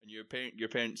your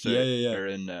parents are, Yeah. are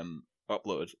in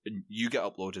upload, and you get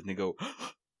uploaded, and they go,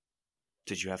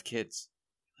 "Did you have kids?"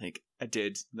 Like, I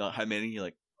did. Not how many? You're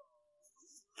like,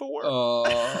 4.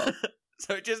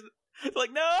 So it just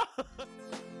like, no.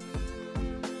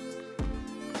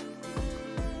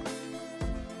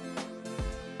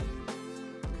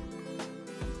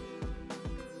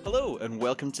 Hello, and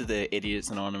welcome to the Idiots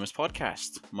Anonymous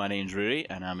podcast. My name's Ruairidh,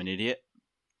 and I'm an idiot.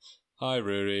 Hi,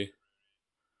 Ruairidh.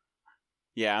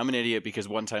 Yeah, I'm an idiot because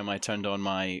one time I turned on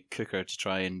my cooker to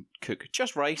try and cook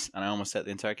just rice, and I almost set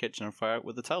the entire kitchen on fire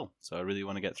with a towel. So I really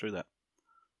want to get through that.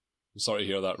 I'm sorry to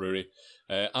hear that, Ruairidh.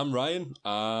 I'm Ryan,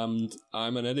 and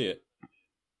I'm an idiot.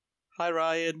 Hi,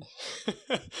 Ryan.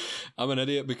 I'm an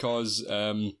idiot because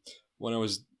when I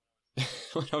was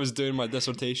when I was doing my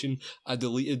dissertation, I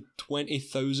deleted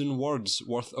 20,000 words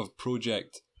worth of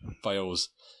project files,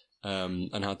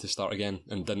 and had to start again,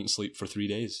 and didn't sleep for 3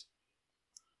 days.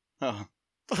 Oh,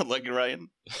 lucky Ryan.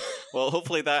 Well,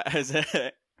 hopefully that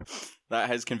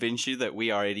has convinced you that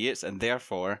we are idiots, and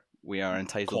therefore we are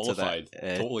entitled Qualified. to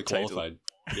that. Totally qualified.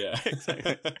 Yeah.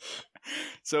 Exactly.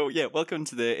 So, yeah, welcome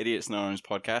to the Idiots Anonymous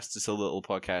podcast. It's a little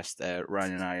podcast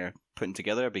Ryan and I are putting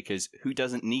together because who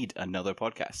doesn't need another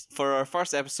podcast? For our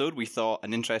first episode, we thought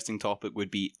an interesting topic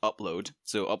would be Upload.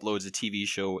 So, Upload's a TV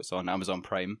show. It's on Amazon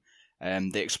Prime.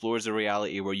 That explores a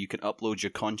reality where you can upload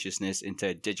your consciousness into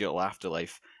a digital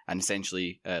afterlife and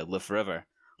essentially live forever.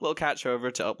 Little catch, however,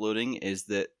 to uploading is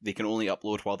that they can only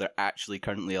upload while they're actually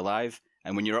currently alive.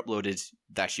 And when you're uploaded,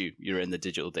 that's you. You're in the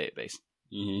digital database.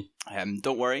 Mm-hmm.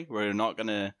 Don't worry, we're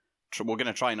gonna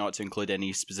try not to include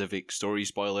any specific story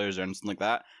spoilers or anything like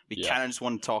that. We kind of just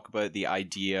want to talk about the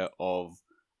idea of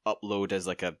upload as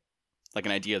like an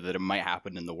idea that it might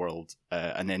happen in the world,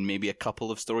 and then maybe a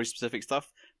couple of story specific stuff.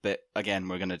 But again,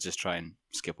 we're gonna just try and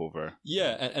skip over.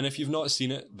 Yeah, and if you've not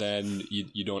seen it, then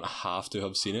you don't have to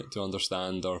have seen it to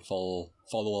understand or follow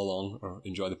along or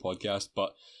enjoy the podcast.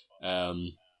 But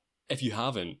if you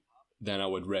haven't, then I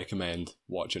would recommend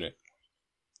watching it.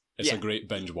 It's a great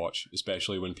binge watch,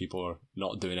 especially when people are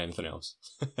not doing anything else.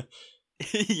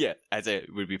 Yeah, I'd say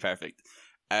it would be perfect.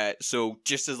 So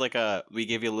just as we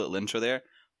gave you a little intro there,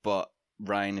 but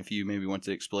Ryan, if you maybe want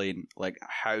to explain like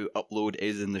how Upload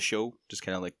is in the show, just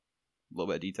kind of like a little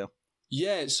bit of detail.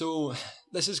 Yeah, so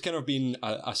this has kind of been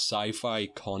a sci-fi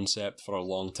concept for a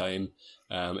long time.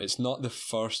 It's not the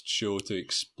first show to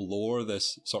explore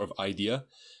this sort of idea.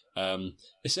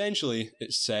 Essentially,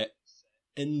 it's set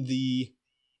in the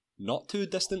not too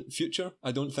distant future,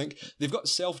 I don't think. They've got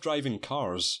self-driving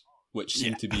cars, which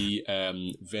seem to be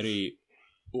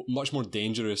much more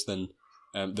dangerous than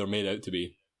they're made out to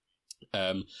be.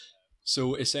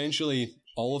 So essentially,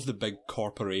 all of the big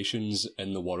corporations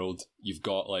in the world, you've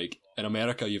got in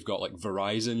America, you've got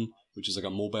Verizon, which is like a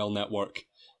mobile network.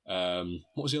 What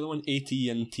was the other one?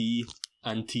 AT&T.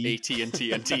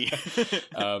 AT&T.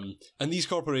 And these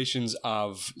corporations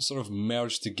have sort of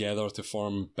merged together to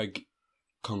form big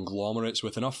conglomerates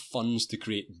with enough funds to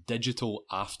create digital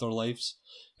afterlives.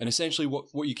 And essentially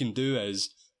what you can do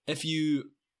is, if you're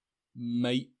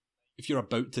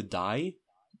about to die,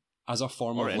 as a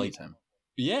form or of anytime.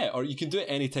 Or you can do it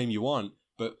anytime you want,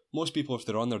 but most people, if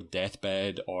they're on their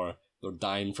deathbed or they're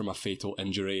dying from a fatal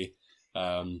injury,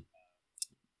 in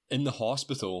the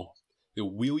hospital,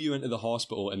 they'll wheel you into the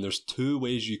hospital, and there's 2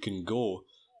 ways you can go.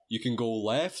 You can go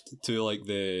left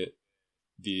to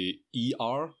the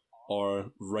ER,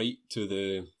 or right to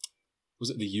the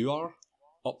UR?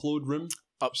 Upload room?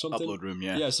 Something? Upload room,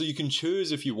 yeah. Yeah, so you can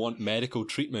choose if you want medical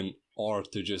treatment or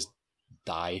to just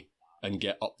die and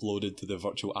get uploaded to the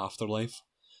virtual afterlife.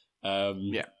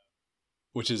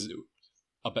 Which is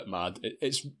a bit mad.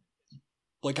 It's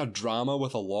like a drama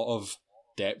with a lot of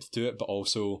depth to it, but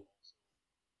also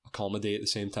a comedy at the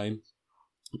same time.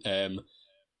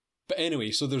 But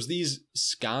anyway, so there's these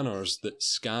scanners that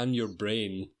scan your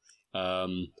brain.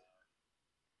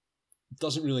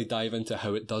 Doesn't really dive into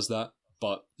how it does that,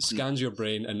 but scans your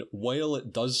brain, and while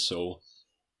it does so,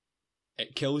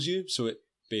 it kills you, so it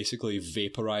basically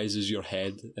vaporizes your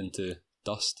head into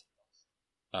dust.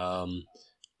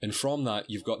 And from that,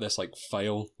 you've got this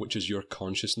file, which is your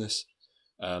consciousness.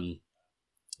 And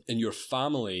your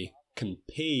family can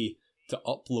pay to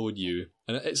upload you.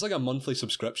 And it's like a monthly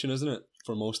subscription, isn't it?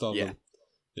 For most of them.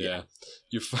 Yeah.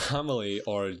 Your family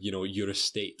or, your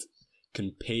estate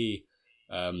can pay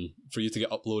for you to get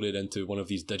uploaded into one of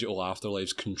these digital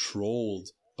afterlives controlled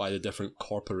by the different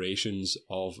corporations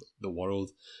of the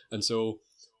world. And so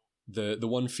the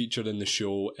one featured in the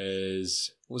show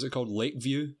is, what was it called?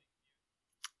 Lakeview?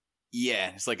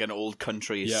 Yeah, it's like an old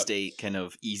country estate, kind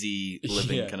of easy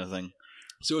living kind of thing.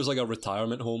 So it was like a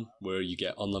retirement home where you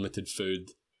get unlimited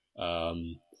food,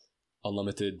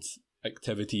 unlimited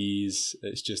activities.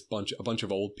 It's just a bunch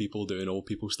of old people doing old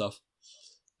people stuff,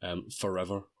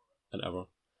 forever and ever.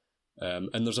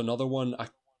 And there's another one.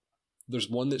 There's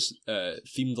one that's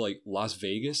themed like Las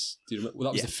Vegas. Do you remember?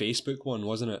 Well, that was the Facebook one,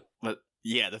 wasn't it? But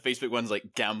yeah, the Facebook one's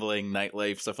like gambling,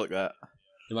 nightlife, stuff like that.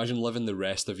 Imagine living the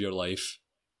rest of your life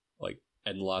like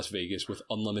in Las Vegas with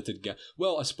unlimited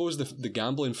well, I suppose the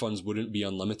gambling funds wouldn't be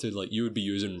unlimited. Like, you would be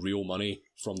using real money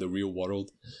from the real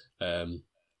world.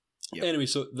 Anyway,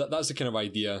 so that's the kind of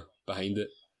idea behind it.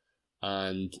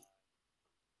 And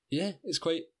yeah, it's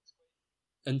quite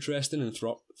interesting and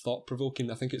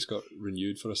thought-provoking. I think it's got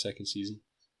renewed for a second season.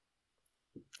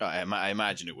 I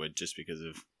imagine it would, just because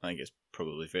of, I think it's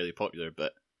probably fairly popular,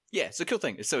 but yeah, it's a cool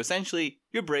thing. So essentially,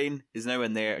 your brain is now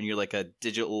in there, and you're like a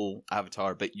digital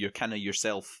avatar, but you're kind of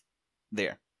yourself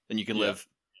there, and you can live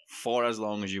for as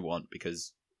long as you want,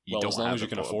 because you don't as long have as you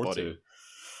can afford body. to.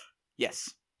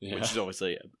 Yes, Yeah. which is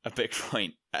obviously a big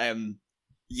point.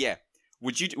 Yeah,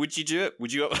 would you do it?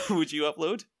 Would you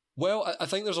upload? Well, I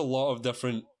think there's a lot of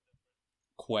different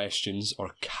questions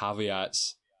or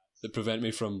caveats that prevent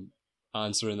me from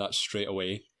answering that straight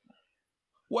away.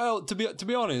 Well, to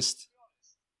be honest,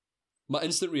 my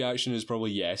instant reaction is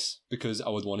probably yes, because I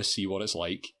would want to see what it's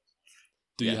like.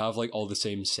 Do you have like all the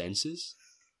same senses?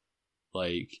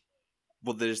 Like,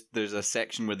 well, there's a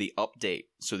section where they update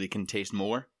so they can taste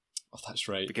more. Oh, that's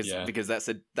right. Because that's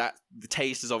the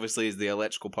taste is obviously is the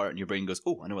electrical part in your brain goes,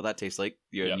 oh, I know what that tastes like.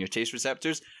 Your taste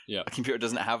receptors. Yeah. A computer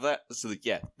doesn't have that, so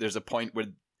there's a point where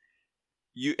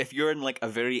if you're in like a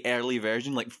very early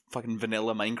version, like fucking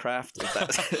vanilla Minecraft,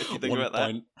 if you think about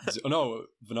that. No,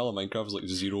 vanilla Minecraft was like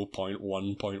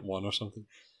 0.1.1 or something.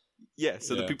 Yeah,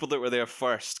 so the people that were there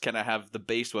first kind of have the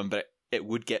base one, but it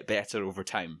would get better over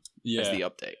time as the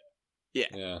update.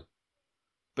 Yeah.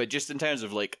 But just in terms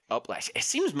of like it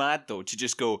seems mad though to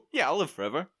just go, I'll live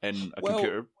forever in a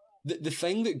computer. The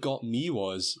thing that got me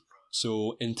was,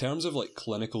 so in terms of like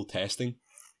clinical testing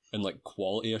and like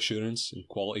quality assurance and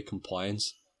quality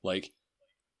compliance, like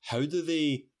how do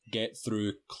they get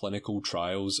through clinical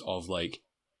trials of like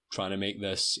trying to make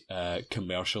this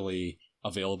commercially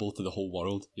available to the whole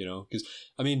world, you know? Because,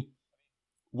 I mean,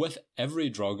 with every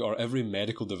drug or every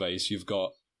medical device, you've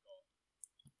got,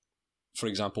 for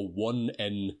example, 1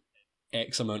 in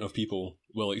X amount of people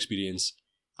will experience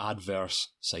adverse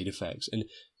side effects. And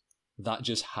that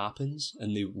just happens,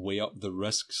 and they weigh up the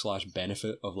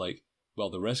risk/benefit of like,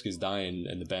 well, the risk is dying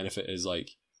and the benefit is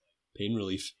like pain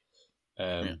relief.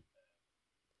 It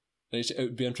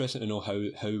would be interesting to know how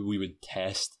we would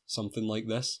test something like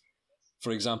this.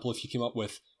 For example, if you came up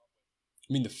with,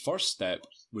 I mean, the first step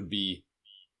would be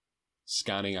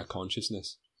scanning a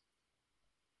consciousness.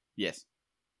 Yes.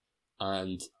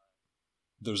 And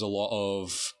there's a lot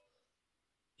of,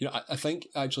 I think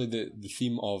actually the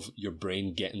theme of your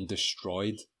brain getting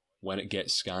destroyed when it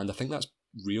gets scanned, I think that's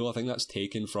real. I think that's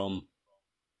taken from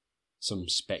some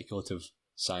speculative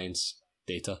science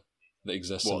data that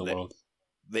exists in the world.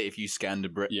 That if you scanned a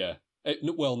brain? Yeah.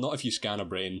 Well, not if you scan a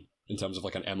brain in terms of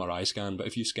like an MRI scan, but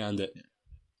if you scanned it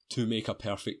to make a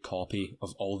perfect copy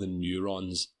of all the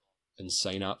neurons and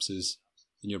synapses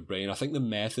in your brain, I think the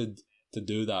method to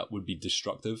do that would be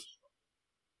destructive.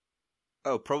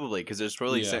 Oh, probably, because there's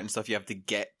probably certain stuff you have to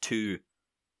get to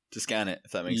scan it,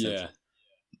 if that makes sense.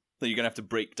 So you're going to have to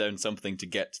break down something to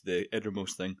get to the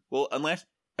innermost thing. Well, unless...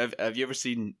 Have you ever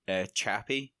seen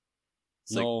Chappie?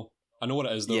 No. I know what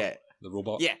it is, though. Yeah. The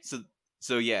robot. Yeah, so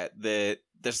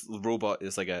this robot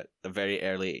is like a very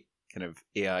early kind of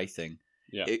AI thing.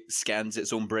 Yeah. It scans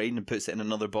its own brain and puts it in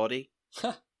another body.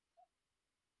 So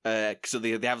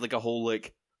they have like a whole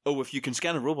like, if you can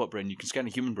scan a robot brain, you can scan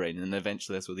a human brain, and then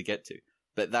eventually that's what they get to.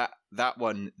 But that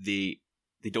one, they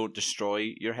don't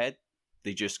destroy your head.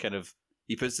 They just kind of,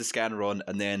 he puts the scanner on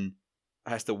and then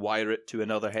has to wire it to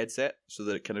another headset so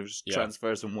that it kind of just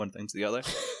transfers from one thing to the other.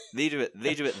 They do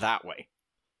it that way.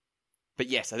 But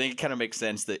yes, I think it kind of makes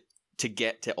sense that to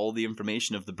get to all the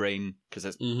information of the brain, because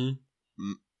it's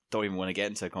don't even want to get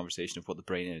into a conversation of what the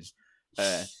brain is.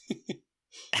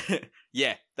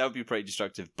 Yeah, that would be pretty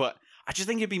destructive. But I just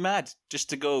think it'd be mad just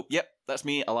to go, yep, that's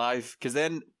me alive. Because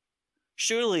then,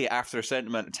 surely after a certain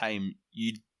amount of time,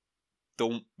 you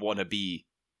don't want to be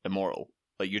immoral.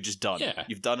 Like, you're just done. Yeah.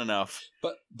 You've done enough.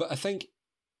 But I think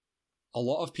a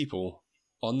lot of people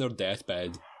on their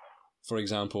deathbed, for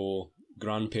example,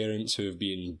 grandparents who have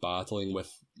been battling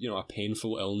with, a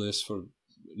painful illness for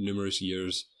numerous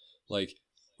years, like,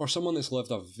 or someone that's lived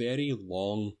a very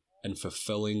long and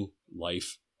fulfilling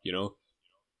life,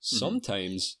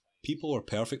 sometimes people are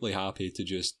perfectly happy to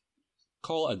just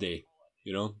call it a day,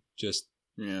 just,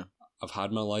 I've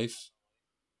had my life,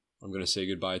 I'm going to say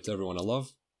goodbye to everyone I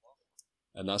love.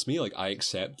 And that's me. Like, I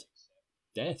accept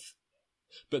death.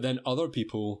 But then other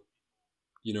people,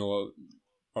 you know,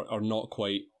 are not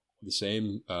quite the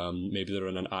same. Maybe they're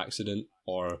in an accident,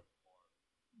 or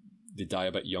they die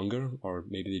a bit younger, or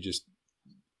maybe they just,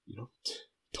 you know,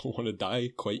 don't want to die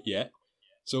quite yet.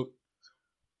 So,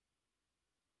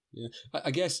 yeah,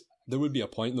 I guess there would be a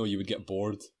point, though, you would get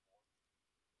bored.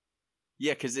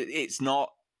 Yeah, because it's not.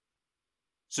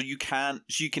 So you can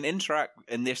interact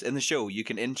in the show. You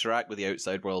can interact with the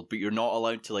outside world, but you're not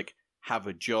allowed to like have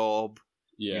a job.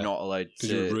 Yeah, you're not allowed to, because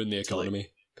you would ruin the economy.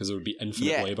 Because there would be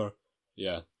infinite labor.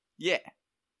 Yeah. Yeah.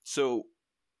 So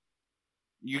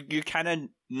you're kind of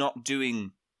not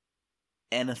doing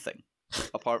anything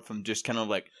apart from just kind of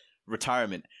like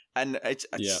retirement. And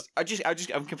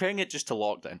I'm comparing it just to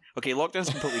lockdown. Okay, lockdown's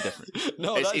completely different.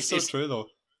 No, that's so true though.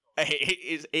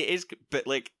 It is, but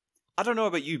like, I don't know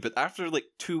about you, but after like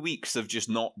 2 weeks of just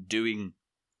not doing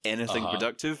anything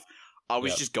productive, I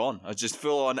was just gone. I was just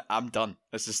full on. I'm done.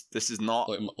 This is not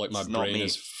like my brain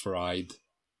is fried.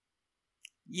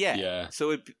 Yeah.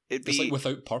 So it'd be it's like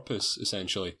without purpose,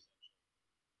 essentially.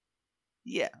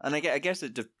 Yeah, and I guess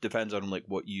it depends on like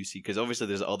what you see, because obviously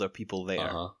there's other people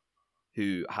there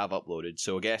who have uploaded.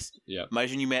 So I guess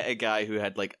imagine you met a guy who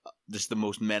had like just the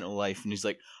most mental life, and he's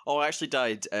like, "Oh, I actually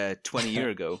died 20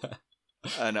 years ago,"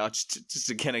 and I'll just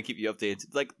to kind of keep you updated.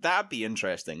 Like that'd be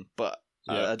interesting, but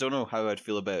I don't know how I'd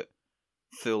feel about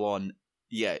full on.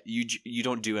 Yeah, you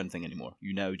don't do anything anymore.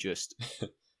 You now just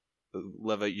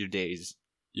live out your days.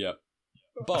 Yeah,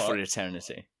 but for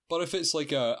eternity. But if it's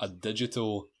like a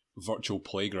digital virtual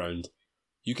playground,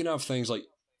 you can have things like,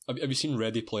 have you seen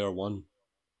Ready Player One?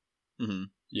 Mm-hmm.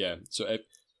 Yeah, so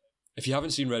if you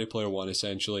haven't seen Ready Player One,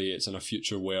 essentially it's in a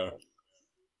future where,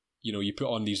 you know, you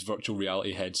put on these virtual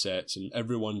reality headsets and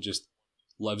everyone just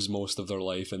lives most of their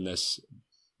life in this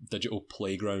digital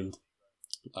playground.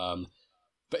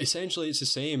 But essentially it's the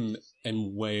same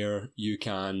in where you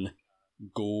can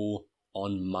go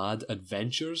on mad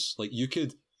adventures. Like you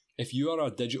could, if you are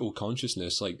a digital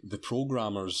consciousness, like the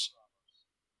programmers,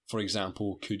 for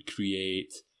example, could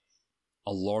create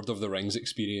a Lord of the Rings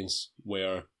experience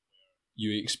where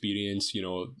you experience, you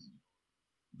know,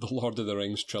 the Lord of the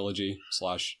Rings trilogy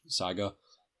 / saga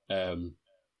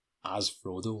as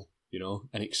Frodo, you know,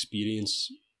 and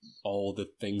experience all the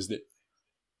things that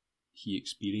he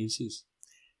experiences.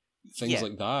 Things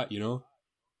like that, you know?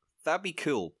 That'd be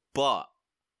cool, but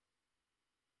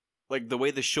like the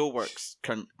way the show works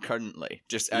currently,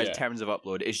 just in terms of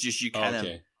upload, it's just you kind of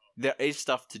there is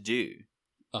stuff to do.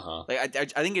 Like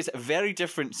I think it's very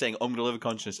different saying I'm gonna live a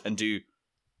consciousness and do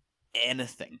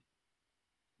anything,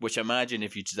 which I imagine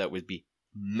if you did that would be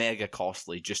mega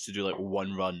costly just to do like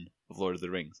one run of Lord of the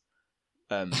Rings.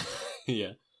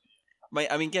 Yeah.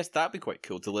 I mean, guess that'd be quite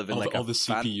cool to live in like all the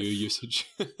CPU usage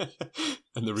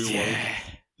in the real world.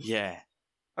 Yeah.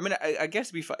 I mean, I guess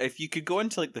it'd be fun if you could go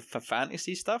into like the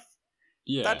fantasy stuff.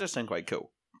 Yeah, that does sound quite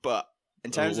cool. But in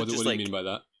terms of just what do you mean by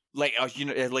that? Like, you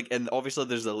know, like, and obviously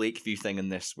there's the Lakeview thing in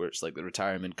this where it's like the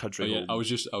retirement country. Oh, yeah, I was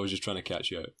just trying to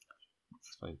catch you out.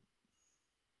 It's fine.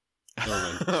 Never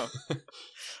mind.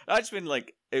 I just mean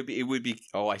like it would be.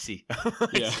 Oh, I see.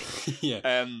 Yeah,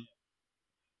 yeah.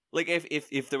 Like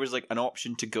if there was like an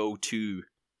option to go to,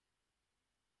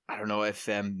 I don't know if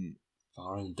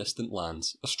far and distant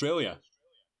lands, Australia.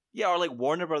 Yeah, or like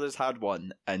Warner Brothers had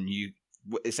one, and you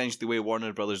essentially the way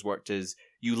Warner Brothers worked is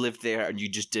you lived there and you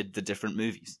just did the different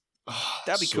movies.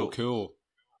 That'd be so cool.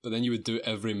 But then you would do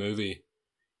every movie,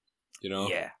 you know?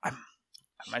 Yeah.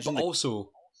 But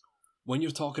also, when you're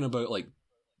talking about like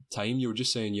time, you were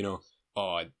just saying, you know,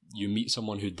 oh, you meet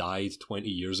someone who died 20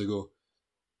 years ago.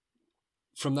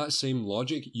 From that same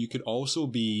logic, you could also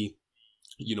be,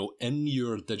 you know, in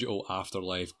your digital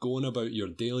afterlife, going about your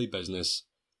daily business,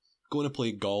 going to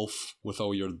play golf with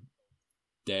all your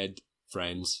dead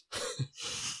friends,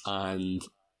 and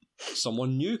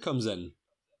someone new comes in,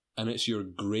 and it's your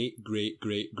great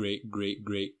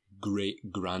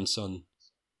grandson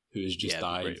who has just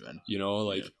died, you know,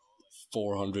 like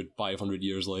 400, 500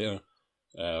 years later.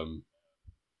 That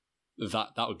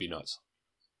would be nuts.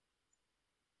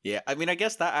 Yeah, I mean, I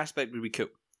guess that aspect would be cool.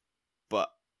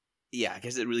 But, yeah, I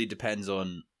guess it really depends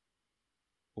on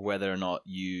whether or not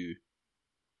you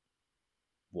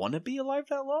want to be alive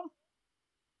that long.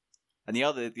 And the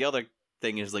other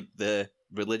thing is, like, the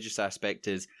religious aspect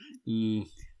is...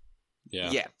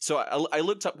 Yeah, so I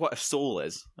looked up what a soul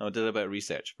is. I did a bit of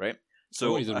research, right?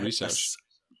 So you did research?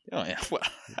 Oh, yeah, well,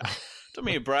 don't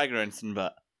mean to brag or anything,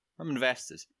 but I'm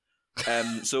invested.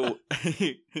 So...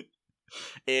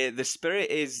 The spirit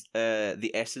is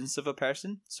the essence of a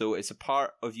person, so it's a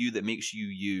part of you that makes you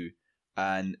you,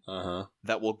 and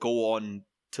that will go on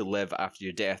to live after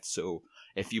your death. So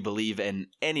if you believe in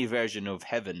any version of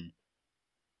heaven,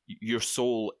 your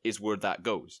soul is where that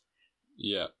goes.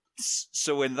 Yeah.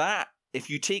 So in that, if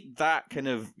you take that kind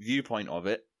of viewpoint of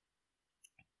it,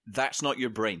 that's not your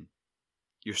brain,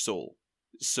 your soul.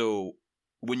 So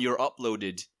when you're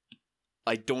uploaded,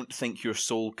 I don't think your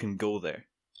soul can go there.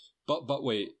 But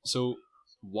wait, so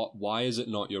why is it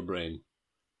not your brain?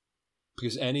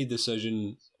 Because any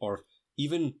decision or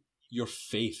even your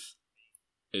faith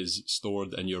is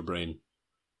stored in your brain.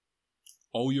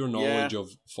 All your knowledge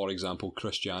of, for example,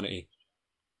 Christianity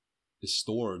is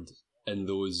stored in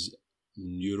those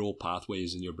neural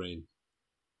pathways in your brain,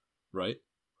 right?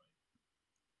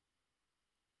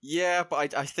 Yeah,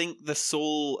 but I think the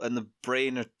soul and the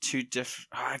brain are two different.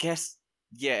 I guess,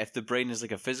 yeah, if the brain is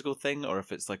like a physical thing or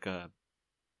if it's like a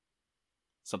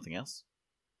something else.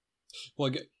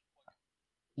 Well,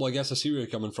 I guess I see where you're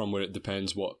coming from, where it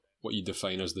depends what you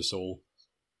define as the soul.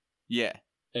 Yeah.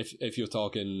 If you're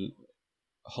talking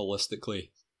holistically,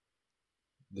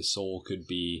 the soul could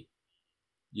be,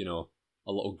 you know,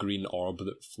 a little green orb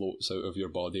that floats out of your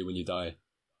body when you die.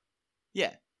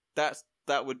 Yeah, that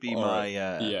would be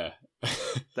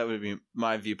that would be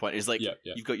my viewpoint. Is like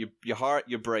you've got your heart,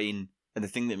 your brain, and the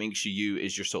thing that makes you you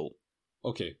is your soul.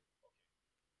 Okay.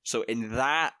 So in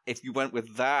that, if you went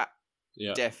with that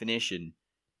definition,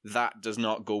 that does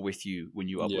not go with you when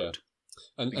you upload.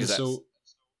 Yeah.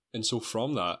 And so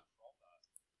from that,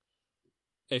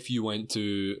 if you went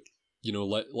to, you know,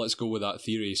 let's go with that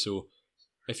theory. So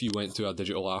if you went to a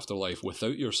digital afterlife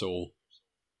without your soul,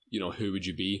 you know, who would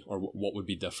you be, or what would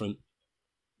be different?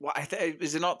 Well,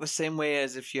 is it not the same way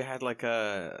as if you had like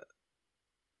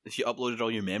if you uploaded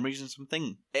all your memories and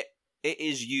something? It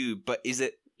is you, but is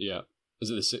it? Yeah.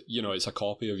 Is it it's a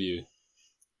copy of you?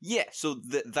 Yeah. So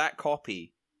that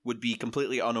copy would be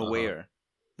completely unaware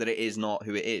that it is not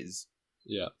who it is.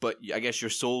 Yeah. But I guess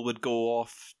your soul would go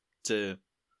off to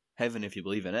heaven if you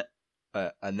believe in it,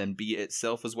 and then be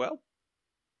itself as well.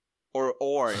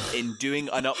 Or in doing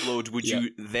an upload, would you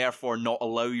therefore not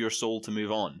allow your soul to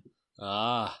move on?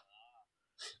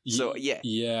 So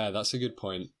yeah, that's a good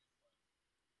point.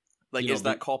 Like, is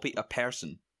that copy a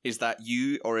person? Is that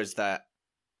you, or is that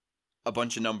a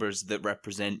bunch of numbers that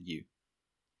represent you?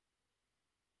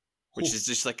 Which is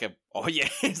just like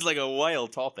it's like a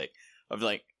wild topic of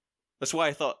like. That's why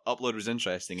I thought upload was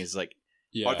interesting. Is like,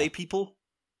 are they people?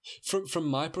 From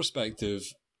my perspective,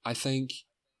 I think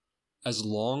as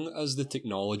long as the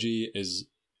technology is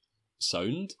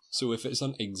sound, so if it's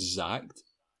an exact,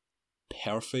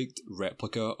 perfect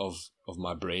replica of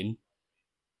my brain,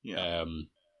 to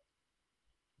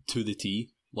the T,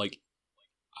 like,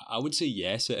 I would say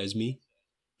yes, it is me.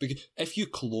 Because if you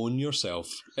clone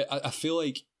yourself, I feel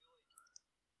like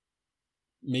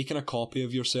making a copy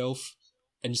of yourself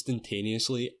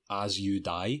instantaneously as you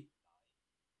die,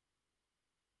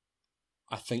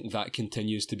 I think that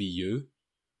continues to be you,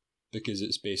 because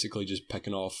it's basically just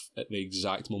picking off at the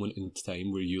exact moment in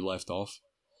time where you left off.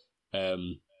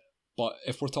 But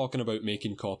if we're talking about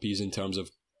making copies in terms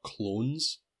of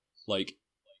clones, like,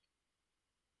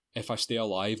 if I stay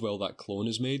alive while that clone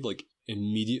is made, like,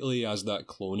 immediately as that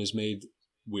clone is made,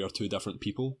 we are two different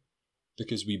people,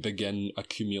 because we begin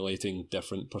accumulating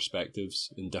different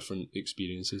perspectives and different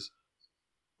experiences.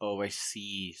 Oh, I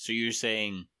see. So you're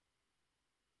saying,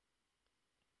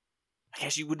 I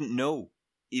guess you wouldn't know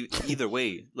either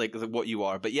way, like what you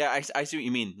are. But yeah, I see what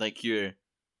you mean. Like you're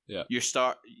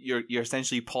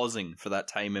essentially pausing for that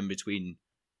time in between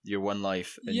your one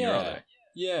life and your other.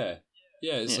 Yeah.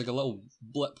 It's like a little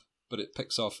blip, but it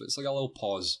picks off. It's like a little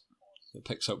pause. It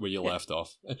picks up where you left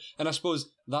off, and I suppose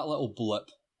that little blip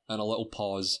and a little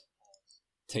pause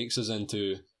takes us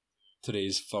into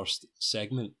today's first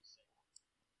segment.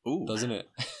 Ooh. Doesn't it?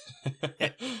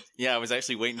 Yeah, I was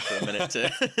actually waiting for a minute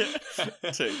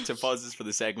to pause this for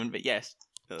the segment, but yes.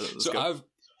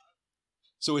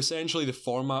 So essentially the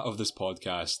format of this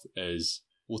podcast is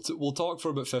we'll talk for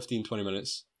about 15-20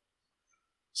 minutes.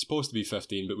 It's supposed to be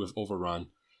 15, but we've overrun.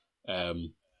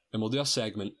 And we'll do a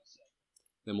segment,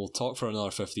 then we'll talk for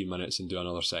another 15 minutes and do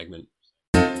another segment.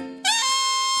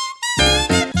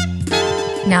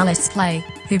 Now let's play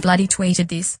Who Bloody Tweeted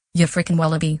This, you frickin'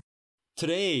 wallaby.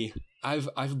 Today,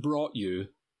 I've brought you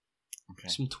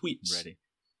some tweets. Ready.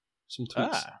 Some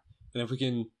tweets. And if we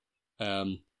can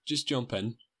just jump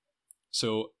in.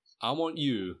 So, I want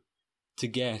you to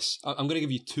guess. I'm going to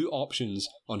give you two options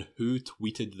on who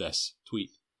tweeted this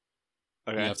tweet.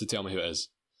 Okay. You have to tell me who it is.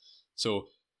 So,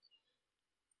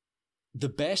 the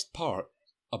best part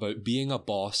about being a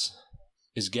boss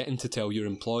is getting to tell your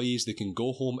employees they can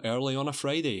go home early on a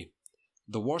Friday.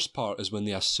 The worst part is when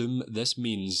they assume this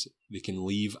means they can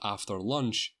leave after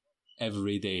lunch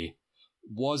every day.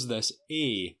 Was this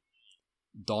A,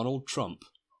 Donald Trump,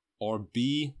 or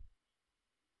B,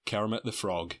 Kermit the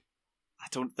Frog? I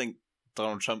don't think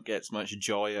Donald Trump gets much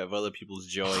joy out of other people's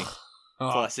joy.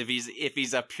 Plus, if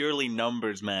he's a purely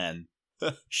numbers man,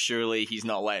 surely he's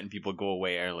not letting people go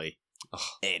away early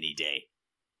any day.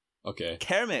 Okay.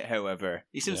 Kermit, however,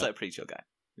 he seems like a pretty chill guy.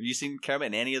 Have you seen Kermit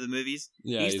in any of the movies?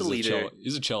 Yeah, he's the leader.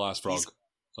 He's a chill ass frog.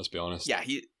 Let's be honest. Yeah,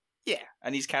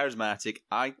 and he's charismatic.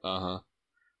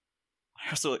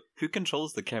 So, who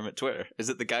controls the Kermit Twitter? Is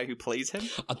it the guy who plays him?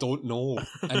 I don't know.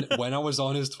 And when I was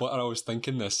on his Twitter, I was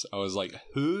thinking this. I was like,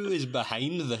 who is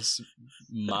behind this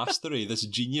mastery, this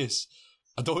genius?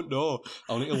 I don't know.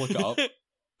 I'll need to look it up.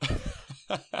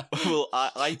 Well,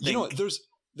 I think... You know,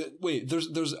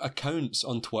 there's accounts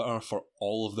on Twitter for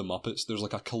all of the Muppets. There's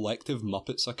like a collective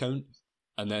Muppets account,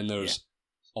 and then there's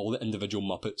all the individual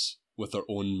Muppets with their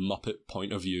own Muppet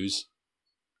point of views.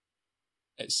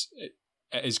 It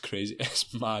is crazy.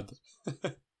 It's mad.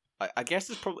 I guess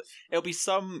it'll be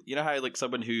some, you know how like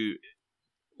someone who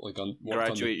like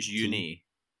graduates uni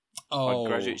or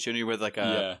graduates uni with like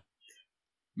a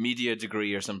media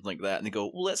degree or something like that, and they go,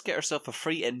 well, let's get ourselves a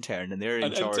free intern, and they're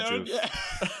in charge of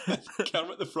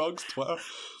Kermit the Frog's Twitter.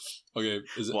 Okay,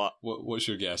 is it what's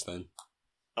your guess then?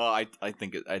 Oh, I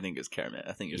think it's Kermit.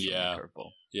 I think it's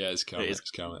curveball. Yeah, it's Kermit. It's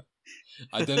Kermit.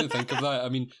 I didn't think of that. I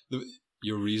mean,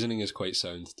 your reasoning is quite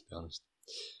sound, to be honest.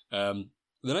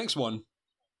 The next one,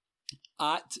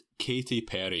 at Katy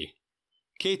Perry.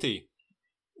 Katy,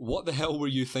 what the hell were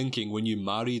you thinking when you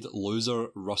married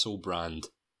loser Russell Brand?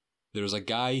 There is a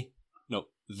guy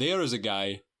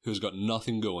who's got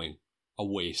nothing going, a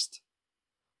waste.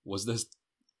 Was this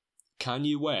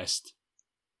Kanye West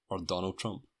or Donald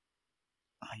Trump?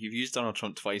 You've used Donald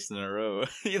Trump twice in a row.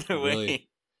 Either way.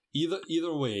 Really?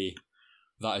 Either way,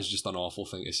 that is just an awful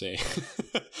thing to say.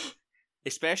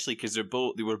 Especially because they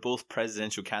were both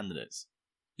presidential candidates.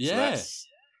 Yeah, so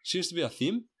seems to be a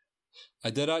theme. I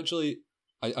did actually.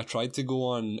 I tried to go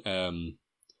on.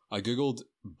 I googled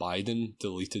Biden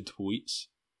deleted tweets,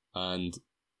 and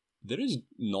there is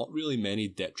not really many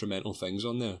detrimental things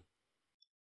on there.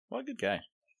 What a good guy.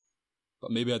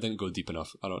 But maybe I didn't go deep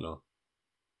enough. I don't know.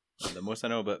 The most I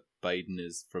know about Biden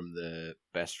is from the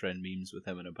best friend memes with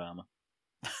him and Obama.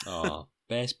 Oh,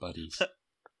 best buddies.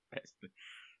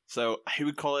 So, who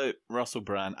would call it Russell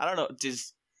Brand? I don't know.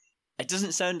 It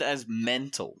doesn't sound as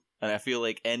mental, and I feel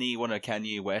like any one of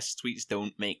Kanye West's tweets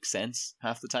don't make sense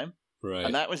half the time. Right.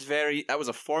 And that was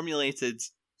a formulated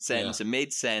sentence. Yeah. It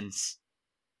made sense.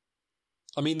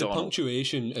 I mean, the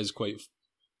punctuation is quite,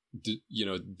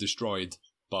 destroyed,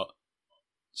 but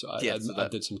so I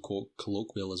did some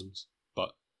colloquialisms.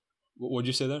 But what would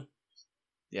you say there?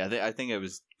 Yeah, I think it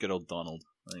was good old Donald.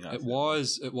 It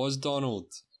was Donald.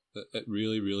 It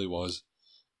really, really was.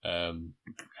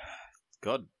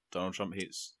 God, Donald Trump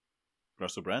hates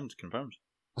Russell Brand, confirmed.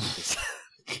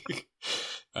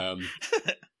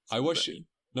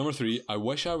 Number 3, I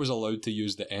wish I was allowed to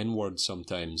use the N-word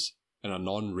sometimes, in a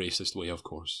non-racist way, of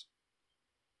course.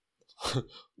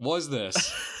 Was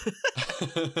this?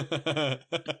 I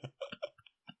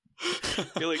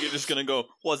feel like you're just going to go,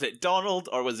 was it Donald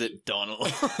or was it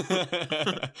Donald?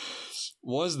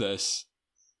 Was this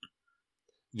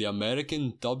the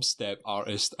American dubstep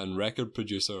artist and record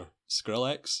producer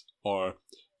Skrillex, or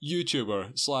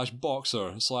YouTuber /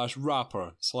 boxer /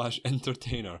 rapper /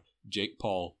 entertainer Jake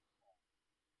Paul?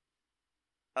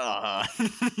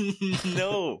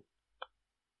 No.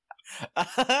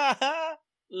 I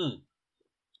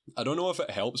don't know if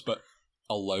it helps, but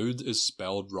allowed is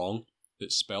spelled wrong.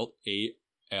 It's spelled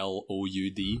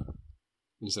ALOUD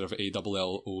instead of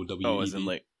ALLOWED. Oh, as in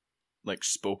like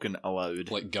spoken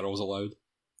aloud. Like girls aloud.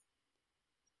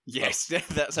 Yes,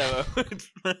 that's how it would.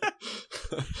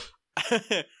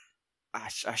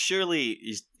 Surely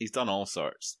he's done all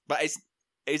sorts. But is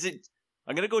it...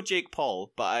 I'm going to go Jake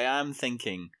Paul, but I am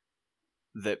thinking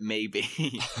that maybe...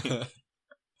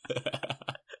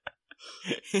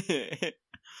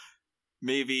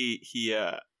 maybe he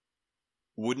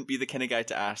wouldn't be the kind of guy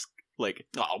to ask, like,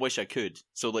 oh, I wish I could.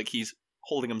 So, like, he's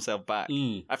holding himself back.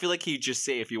 I feel like he'd just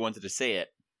say if he wanted to say it.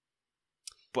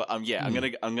 But I'm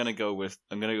gonna go with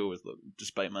Logan,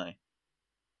 despite my...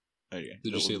 Did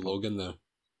you say Logan there?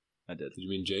 I did. Did you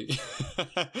mean Jake?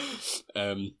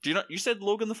 Do you not? You said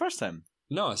Logan the first time.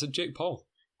 No, I said Jake Paul.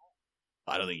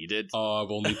 I don't think you did. Oh,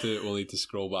 we'll need to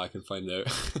scroll back and find out.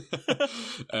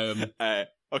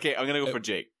 Okay, I'm gonna go for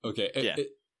Jake. Okay, it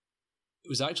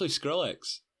was actually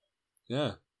Skrillex.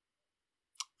 Yeah.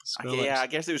 I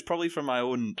guess it was probably from my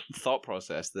own thought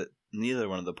process that neither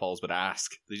one of the Pauls would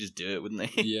ask. They just do it, wouldn't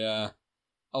they? Yeah.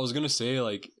 I was going to say,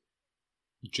 like,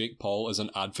 Jake Paul is an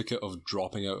advocate of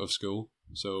dropping out of school,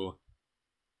 so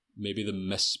maybe the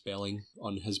misspelling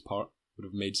on his part would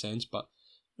have made sense, but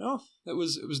no, it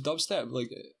was dubstep.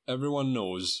 Like, everyone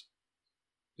knows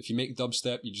if you make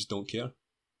dubstep, you just don't care.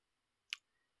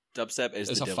 Dubstep is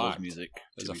the devil's music.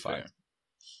 It's a fact.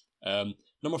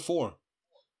 Number 4.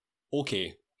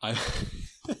 Okay.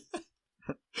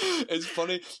 It's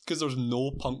funny because there's no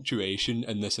punctuation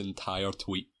in this entire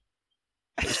tweet.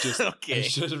 It's just okay.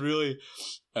 It's just really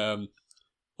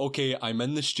okay, I'm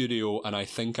in the studio and I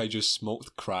think I just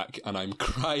smoked crack and I'm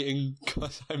crying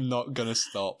because I'm not gonna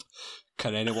stop.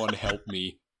 Can anyone help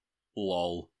me?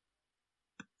 Lol.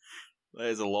 That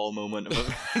is a lol moment.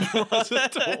 That's a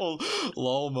total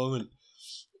lol moment.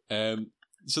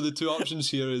 So the two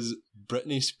options here is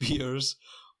Britney Spears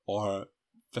or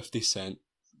 50 Cent.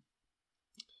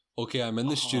 Okay, I'm in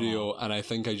the studio and I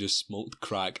think I just smoked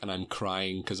crack and I'm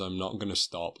crying because I'm not going to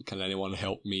stop. Can anyone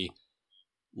help me?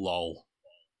 Lol.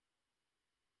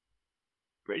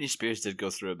 Britney Spears did go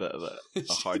through a bit of a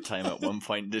hard time at one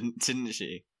point, didn't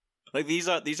she? Like, these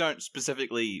aren't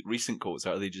specifically recent quotes,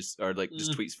 are they? Just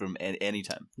tweets from any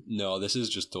time? No, this is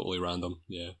just totally random.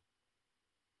 Yeah,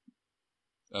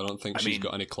 I don't think she's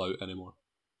got any clout anymore.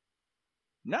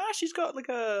 Nah, she's got like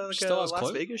a Las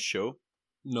clout? Vegas show.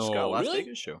 No, she's got a Las really?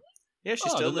 Vegas show. Yeah,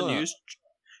 she's still in the news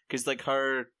because like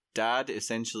her dad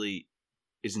essentially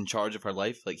is in charge of her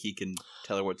life. Like, he can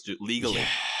tell her what to do legally.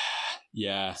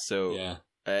 Yeah. So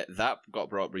that got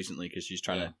brought up recently because she's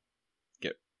trying to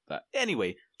get that.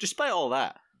 Anyway, despite all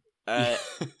that,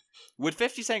 would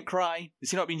 50 Cent cry?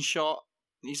 Has he not been shot?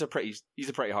 He's a pretty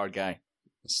hard guy.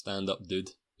 A stand-up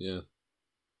dude. Yeah.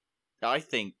 I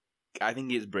think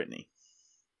it's Britney.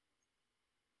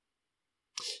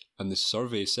 And the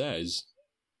survey says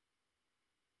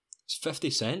it's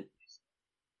 50 Cent.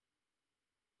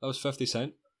 That was 50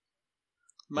 Cent.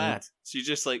 Mad. So you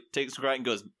just like takes a crack and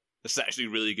goes, "This is actually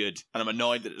really good," and I'm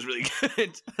annoyed that it's really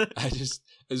good.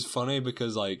 It's funny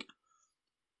because like,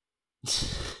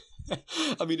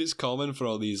 I mean, it's common for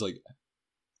all these like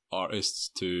artists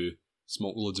to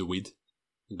smoke loads of weed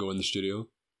and go in the studio,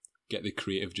 get the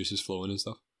creative juices flowing and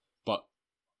stuff. But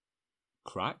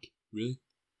crack, really?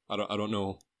 I don't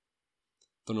know.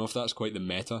 Don't know if that's quite the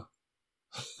meta.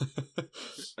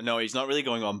 No, he's not really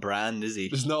going on brand, is he?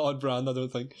 It's not on brand, I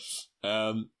don't think.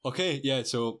 Okay, yeah,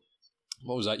 so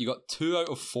what was that? You got 2 out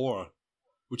of 4,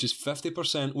 which is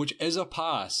 50%, which is a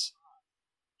pass.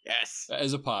 Yes. It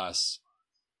is a pass.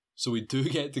 So we do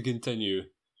get to continue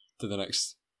to the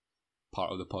next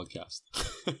part of the podcast.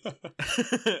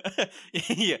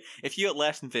 Yeah, if you got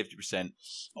less than 50%,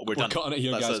 we're done. Cutting it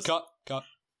here, That's guys. us. Cut.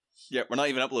 Yeah, we're not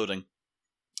even uploading.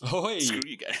 Oh, hey. Screw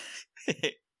you guys.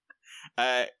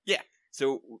 Yeah.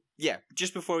 So, yeah,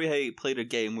 just before we played a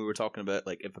game, we were talking about,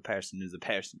 like, if a person is a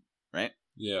person, right?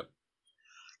 Yeah.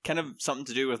 Kind of something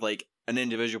to do with, like, an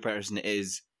individual person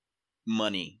is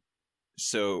money.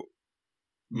 So,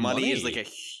 money is like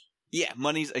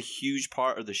money's a huge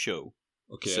part of the show.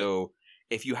 Okay. So,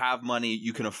 if you have money,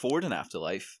 you can afford an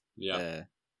afterlife. Yeah.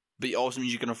 But it also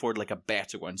means you can afford, like, a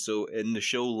better one. So, in the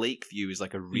show, Lakeview is,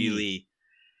 like, a really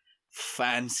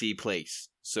fancy place.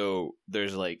 So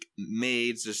there's like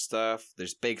maids and stuff,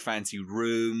 there's big fancy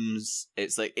rooms.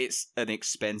 It's an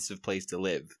expensive place to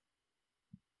live.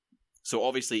 So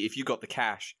obviously if you got the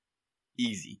cash,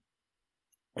 easy.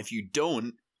 If you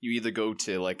don't, you either go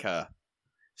to like a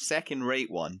second rate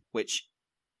one, which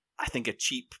I think a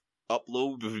cheap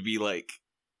upload would be like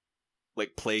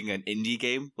playing an indie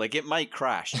game. Like, it might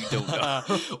crash, you don't know.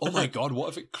 Oh my god, what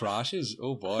if it crashes?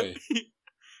 Oh boy.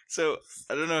 So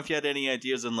I don't know if you had any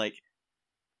ideas on like,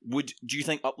 do you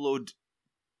think upload,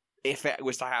 if it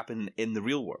was to happen in the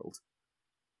real world,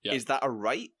 is that a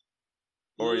right?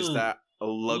 Or is that a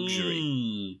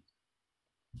luxury?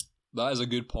 That is a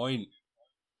good point.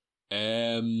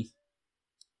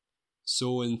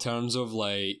 So in terms of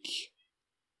like,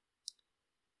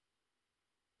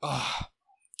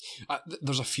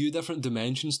 there's a few different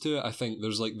dimensions to it. I think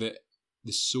there's like the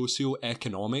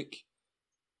socio-economic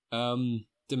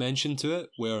dimension to it,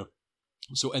 where,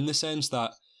 so in the sense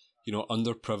that, you know,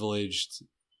 underprivileged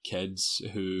kids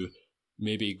who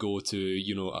maybe go to,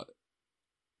 you know,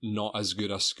 not as good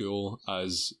a school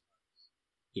as,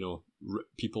 you know,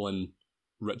 people in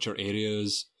richer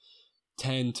areas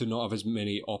tend to not have as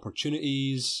many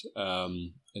opportunities,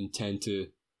 and tend to,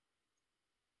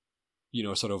 you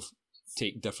know, sort of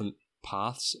take different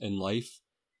paths in life.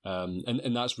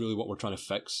 And that's really what we're trying to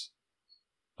fix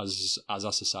as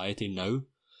a society now.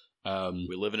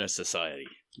 We live in a society.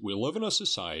 We live in a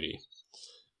society.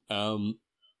 So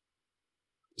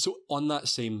on that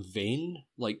same vein,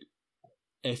 like,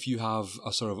 if you have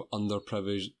a sort of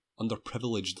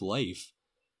underprivileged life,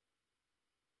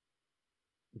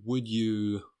 would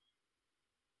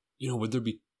would there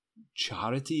be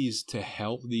charities to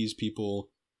help these people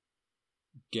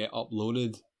get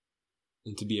uploaded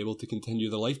and to be able to continue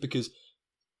their life? Because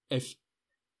if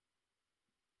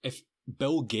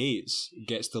Bill Gates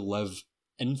gets to live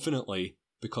infinitely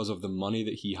because of the money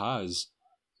that he has,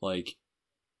 like,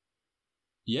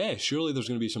 yeah, surely there's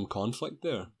going to be some conflict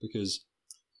there, because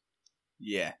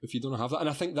if you don't have that, and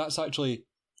I think that's actually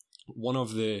one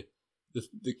of the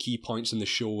key points in the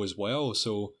show as well.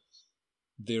 So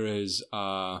there is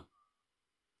a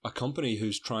company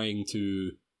who's trying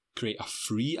to create a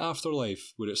free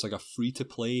afterlife, where it's like a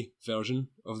free-to-play version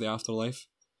of the afterlife,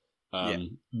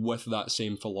 with that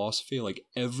same philosophy. Like,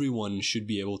 everyone should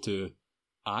be able to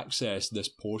access this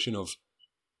portion of,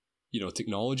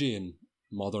 technology and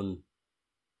modern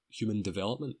human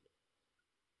development.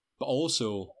 But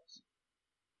also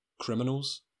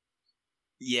criminals.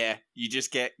 Yeah, you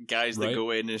just get guys that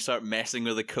go in and start messing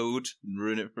with the code and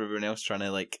ruin it for everyone else, trying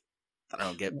to, like, I don't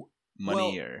know, get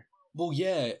money or... Well,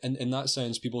 yeah, in that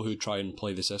sense, people who try and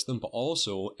play the system, but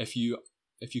also if you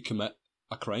commit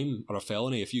a crime or a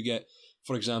felony, if you get,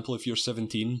 for example, if you're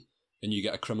 17 and you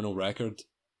get a criminal record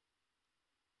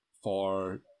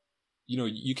for,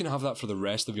 you can have that for the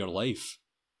rest of your life,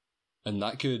 and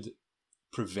that could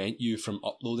prevent you from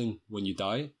uploading when you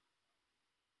die.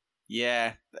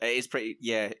 Yeah, it's pretty...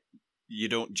 Yeah, you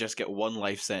don't just get one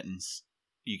life sentence.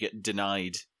 You get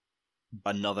denied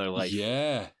another life.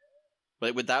 Yeah.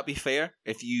 Like, would that be fair?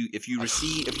 If you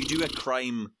do a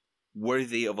crime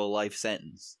worthy of a life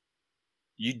sentence,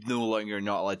 you'd no longer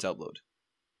not allowed to upload.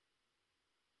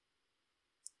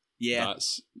 Yeah.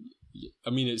 It's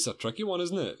a tricky one,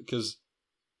 isn't it? Because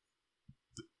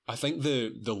I think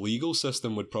the legal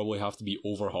system would probably have to be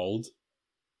overhauled.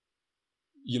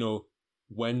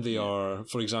 When they are,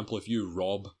 for example, if you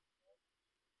rob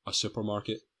a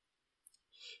supermarket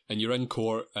and you're in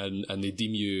court and they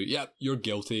deem you, you're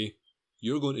guilty,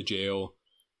 you're going to jail,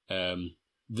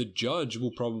 the judge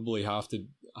will probably have to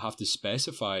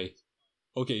specify,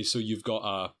 okay, so you've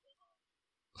got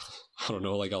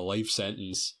a life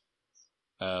sentence,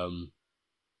 but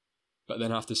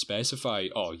then have to specify,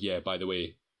 oh yeah, by the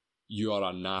way, you are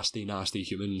a nasty, nasty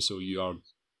human, so you are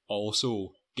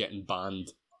also getting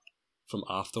banned from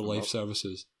afterlife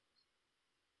services.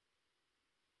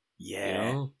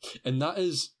 Yeah. And that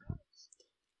is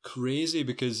crazy,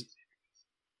 because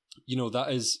that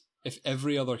is, if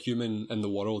every other human in the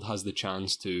world has the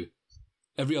chance to,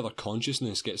 every other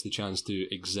consciousness gets the chance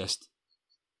to exist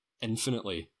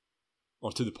infinitely,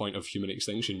 or to the point of human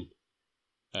extinction,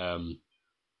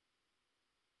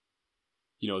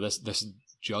 this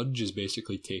judge is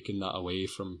basically taking that away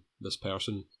from this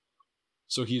person.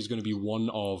 So he is going to be one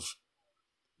of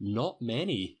not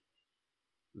many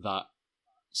that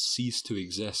cease to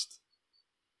exist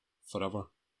forever,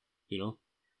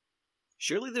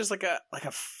 Surely there's like a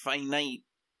finite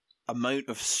amount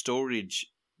of storage,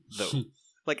 though.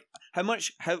 Like,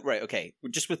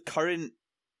 just with current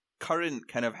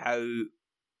kind of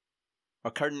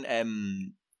current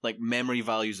like memory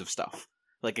values of stuff.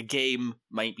 Like, a game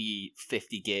might be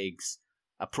 50 gigs,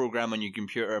 a program on your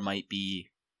computer might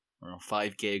be,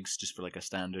 5 gigs just for like a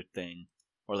standard thing,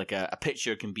 or like a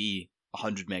picture can be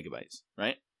 100 megabytes,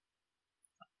 right?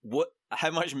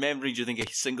 How much memory do you think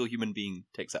a single human being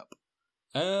takes up?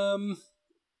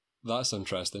 That's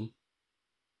interesting.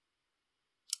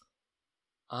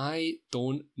 I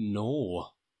don't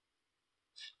know.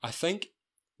 I think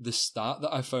the stat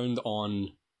that I found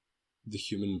on the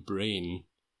human brain,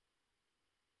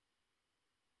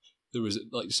 there was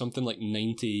like something like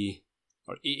 90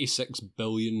 or 86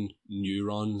 billion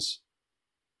neurons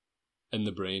in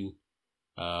the brain,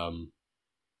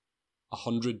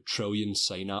 100 trillion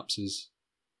synapses.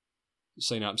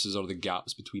 Synapses are the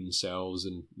gaps between cells,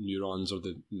 and neurons are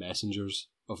the messengers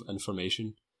of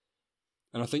information.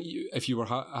 And I think if you were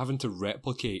having to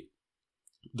replicate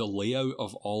the layout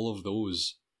of all of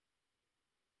those,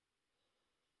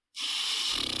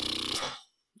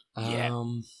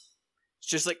 It's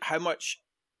just like how much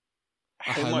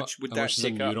would that take up? How much does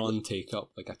a neuron take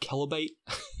up? Like a kilobyte?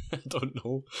 I don't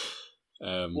know.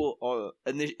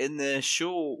 In the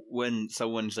show, when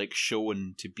someone's like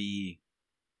shown to be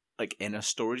like in a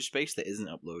storage space that isn't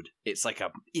upload, it's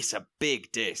a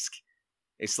big disk.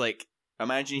 It's like,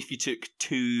 imagine if you took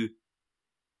 2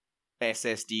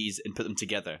 SSDs and put them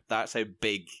together. That's how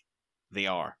big they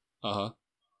are. Uh-huh.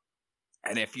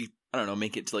 And if you I don't know,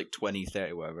 make it to like 20,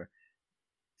 30, whatever.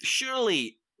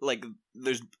 Surely, like,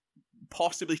 there's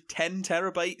possibly 10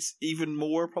 terabytes, even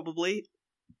more probably,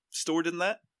 stored in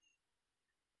that.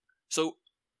 So,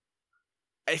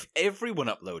 if everyone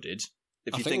uploaded,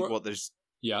 if you think what there's...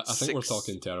 Yeah, I think we're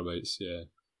talking terabytes, yeah.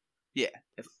 Yeah.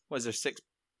 Was there 6...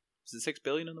 Is it 6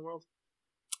 billion in the world?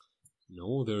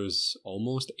 No, there's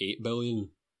almost 8 billion.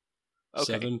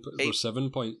 Okay.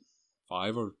 7.5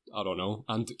 or I don't know,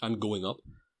 and going up.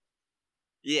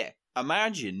 Yeah.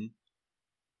 Imagine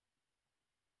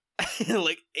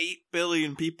like 8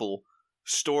 billion people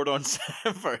stored on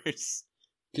servers.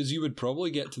 Because you would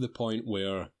probably get to the point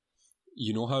where,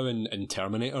 you know how in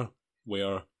Terminator,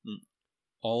 where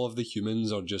all of the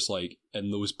humans are just like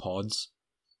in those pods,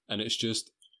 and it's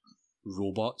just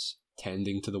robots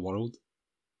tending to the world?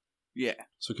 Yeah.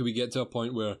 So could we get to a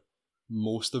point where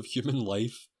most of human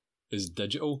life is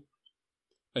digital?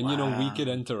 And, you know, we could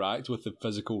interact with the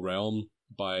physical realm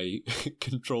by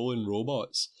controlling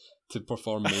robots to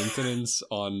perform maintenance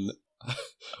on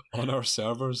our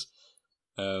servers.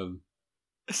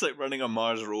 It's like running a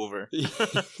Mars rover.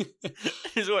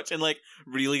 He's watching like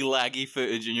really laggy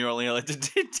footage, and you're only allowed to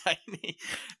do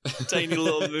tiny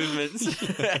little movements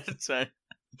at a time.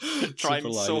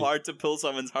 Trying so hard to pull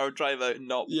someone's hard drive out and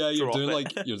not you're doing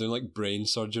it. You're doing like brain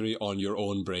surgery on your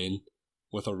own brain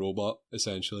with a robot,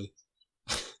 essentially.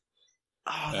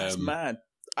 Oh, that's mad.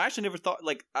 I actually never thought,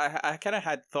 like, I kind of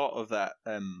had thought of that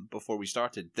before we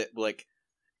started, that, like,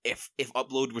 if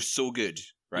Upload was so good,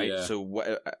 right? Yeah. So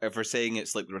if we're saying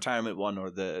it's like the retirement one or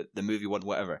the movie one,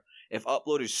 whatever, if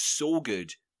Upload is so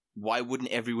good, why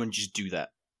wouldn't everyone just do that,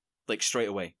 like, straight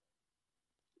away?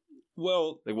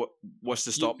 Well, like, what's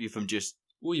to stop you from just...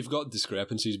 Well, you've got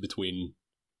discrepancies between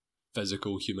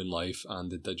physical human life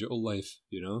and the digital life,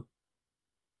 you know?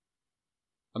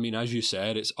 I mean, as you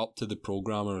said, it's up to the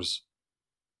programmers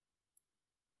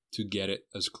to get it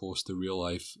as close to real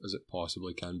life as it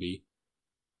possibly can be.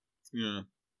 Yeah.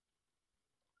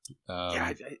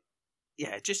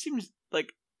 It just seems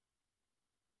like,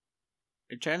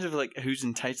 in terms of like who's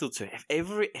entitled to it,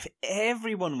 if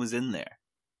everyone was in there,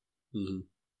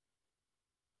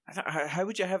 how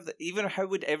would you have that? Even how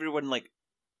would everyone, like?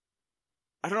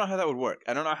 I don't know how that would work.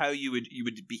 I don't know how you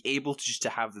would be able to just to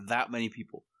have that many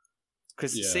people.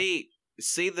 Because say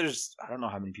there's, I don't know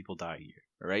how many people die a year,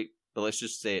 right? But let's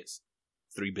just say it's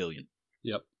 3 billion.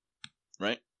 Yep.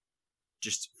 Right?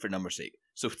 Just for number's sake.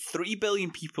 So 3 billion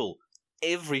people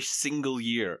every single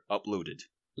year uploaded.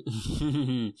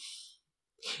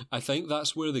 I think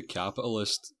that's where the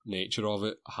capitalist nature of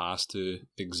it has to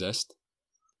exist.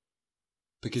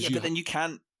 Because but then you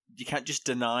can't just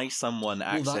deny someone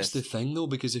access. Well, that's the thing though,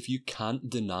 because if you can't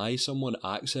deny someone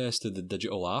access to the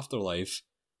digital afterlife,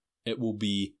 it will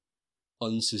be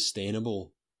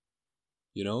unsustainable,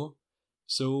 you know?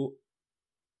 So,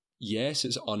 yes,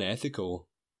 it's unethical.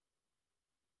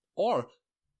 Or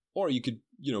you could,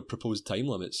 you know, propose time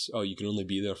limits. Oh, you can only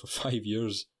be there for 5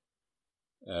 years.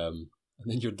 And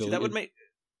then you're deleted. See,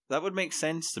 that would make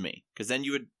sense to me, because then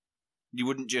you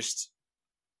wouldn't just,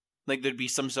 like, there'd be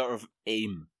some sort of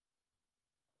aim.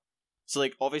 So,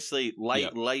 like, obviously,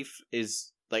 life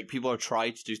is, like, people are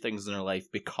trying to do things in their life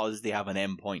because they have an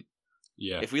end point.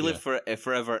 Yeah. If we live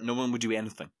forever, no one would do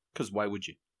anything. Because why would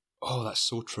you? Oh, that's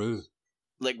so true.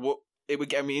 Like, what it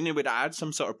would? I mean, it would add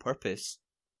some sort of purpose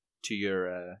to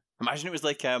your. Imagine it was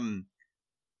like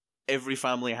every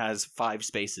family has 5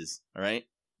 spaces. All right.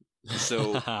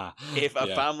 So if a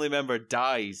family member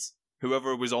dies,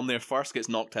 whoever was on there first gets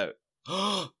knocked out.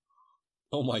 Oh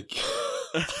my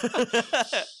god.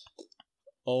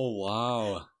 Oh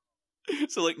wow.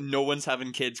 So, like, no one's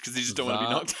having kids because they just don't want to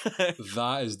be knocked out.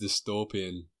 That is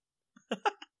dystopian.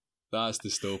 That's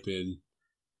dystopian.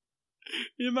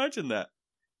 Can you imagine that?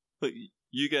 Like,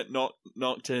 you get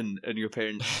knocked in, and your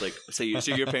parents, like, so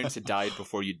your parents had died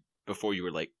before you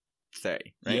were like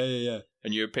 30, right? Yeah.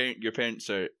 And your parents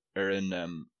are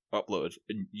in upload,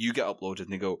 and you get uploaded,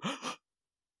 and they go,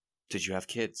 "Did you have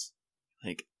kids?"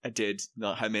 Like, I did.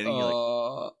 Not how many? You're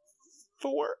like,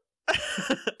 4.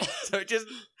 So it just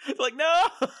like, no.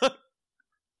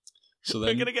 So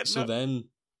then,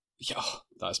 yeah,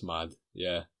 that's mad.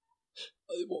 Yeah.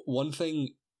 One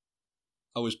thing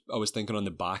I was thinking on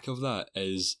the back of that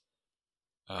is,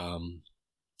 in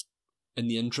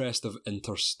the interest of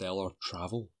interstellar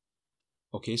travel.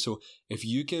 Okay, so if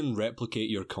you can replicate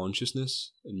your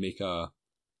consciousness and make a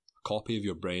copy of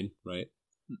your brain, right?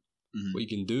 Mm-hmm. What you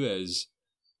can do is,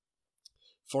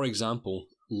 for example,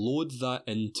 load that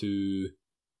into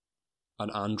an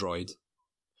android,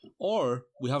 or,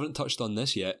 we haven't touched on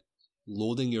this yet,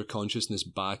 loading your consciousness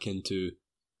back into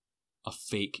a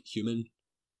fake human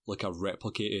like a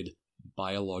replicated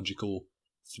biological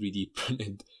 3D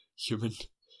printed human.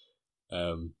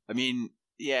 I mean,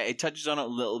 yeah, it touches on it a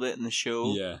little bit in the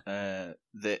show. Yeah.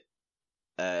 That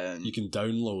you can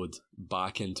download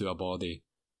back into a body.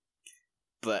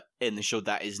 But in the show,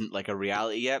 that isn't like a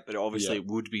reality yet, but obviously it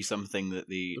would be something that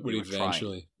they would would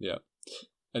eventually, try. yeah.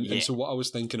 And so what I was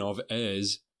thinking of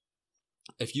is,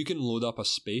 if you can load up a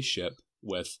spaceship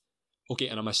with, okay,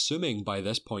 and I'm assuming by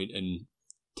this point in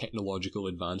technological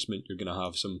advancement, you're going to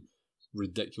have some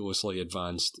ridiculously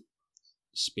advanced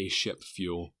spaceship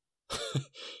fuel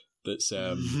that's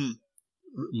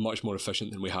much more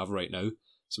efficient than we have right now,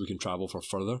 so we can travel for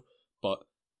further. But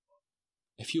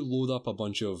if you load up a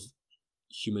bunch of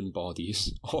human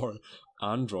bodies or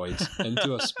androids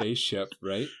into a spaceship,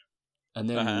 right, and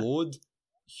then load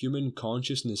human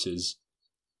consciousnesses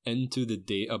into the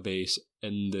database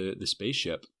in the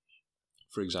spaceship,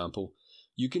 for example,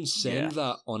 you can send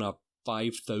that on a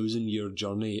 5,000-year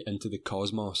journey into the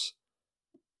cosmos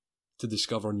to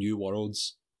discover new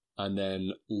worlds, and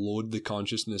then load the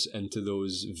consciousness into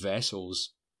those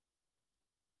vessels,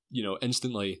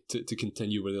 instantly to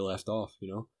continue where they left off,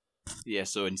 Yeah,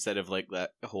 so instead of like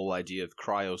that whole idea of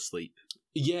cryo sleep.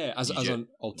 Yeah, as an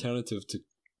alternative to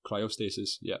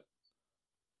cryostasis, yeah.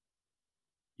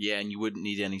 Yeah, and you wouldn't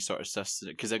need any sort of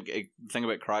sustenance. Because the thing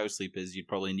about cryosleep is you'd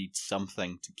probably need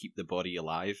something to keep the body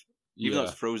alive. Even though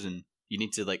it's frozen, you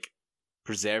need to like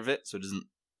preserve it so it doesn't,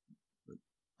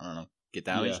 I don't know, get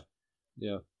damaged.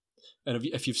 Yeah. And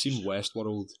if you've seen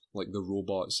Westworld, like the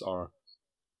robots are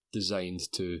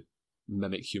designed to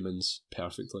mimic humans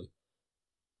perfectly.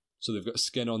 So they've got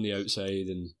skin on the outside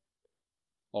and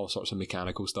all sorts of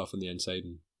mechanical stuff on the inside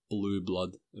and blue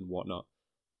blood and whatnot.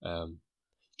 You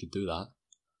could do that.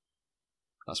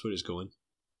 That's where it's going.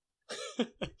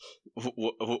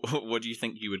 What do you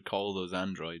think you would call those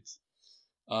androids?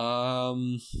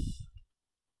 Sklorpagorps.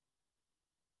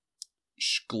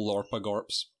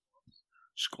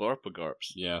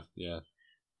 Sklorpagorps? Yeah.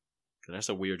 That's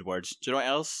a weird word. Do you know what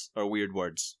else are weird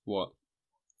words? What?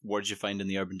 Words you find in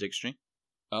the Urban Dictionary.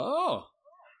 Oh!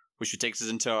 Which takes us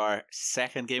into our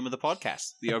second game of the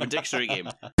podcast, the Urban Dictionary game.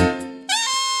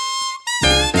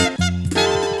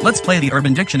 Let's play the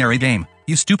Urban Dictionary game,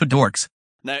 you stupid dorks.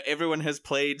 Now, everyone has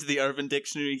played the Urban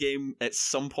Dictionary game at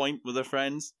some point with their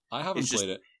friends. I haven't played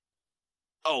it.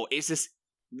 Oh, it's this...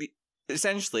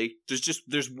 Essentially,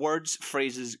 there's words,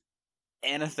 phrases,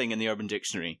 anything in the Urban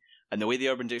Dictionary. And the way the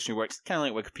Urban Dictionary works, kind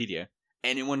of like Wikipedia,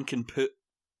 anyone can put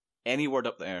any word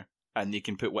up there, and they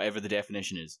can put whatever the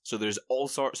definition is. So there's all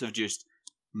sorts of just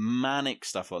manic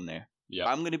stuff on there. Yeah.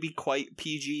 I'm going to be quite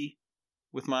PG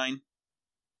with mine.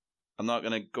 I'm not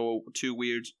going to go too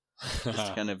weird. Just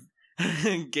to kind of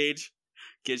gauge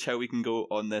how we can go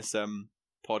on this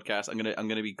podcast. I'm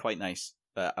gonna be quite nice.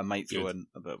 I might throw in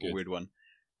a bit of a weird one.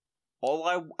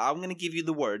 I'm going to give you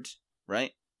the word,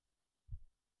 right?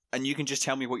 And you can just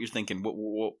tell me what you're thinking.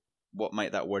 What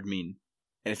might that word mean?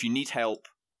 And if you need help,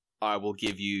 I will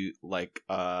give you like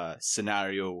a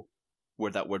scenario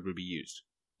where that word would be used.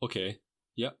 Okay.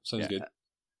 Yeah, sounds good.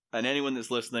 And anyone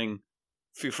that's listening,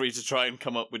 feel free to try and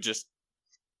come up with just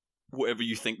whatever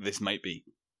you think this might be.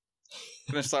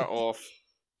 I'm going to start off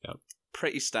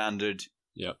pretty standard.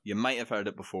 Yep. You might have heard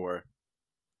it before.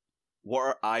 What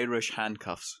are Irish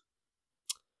handcuffs?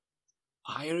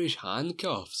 Irish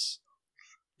handcuffs?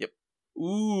 Yep.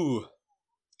 Ooh.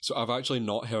 So I've actually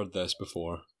not heard this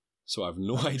before, so I have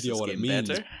no idea what it means.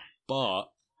 Better. But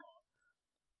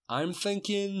I'm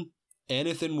thinking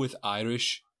anything with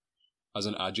Irish as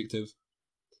an adjective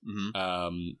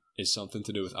is something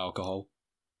to do with alcohol.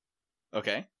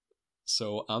 Okay.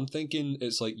 So I'm thinking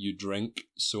it's like you drink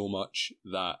so much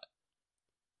that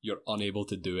you're unable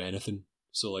to do anything.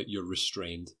 So like you're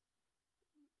restrained.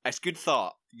 It's good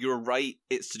thought. You're right.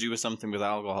 It's to do with something with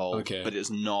alcohol. Okay. But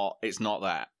it's not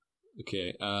that.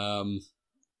 Okay.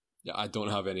 Yeah, I don't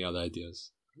have any other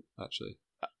ideas, actually.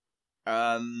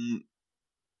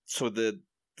 So the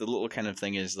little kind of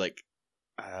thing is like,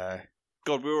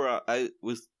 God, we were out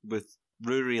with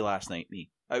Ruairidh last night.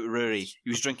 Out with Ruairidh. He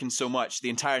was drinking so much the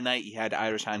entire night he had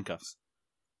Irish handcuffs.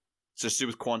 So it's to do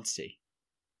with quantity.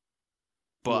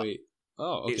 But wait.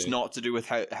 Oh, okay. It's not to do with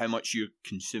how much you're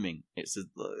consuming. It's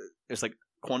like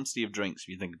quantity of drinks if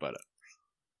you think about it.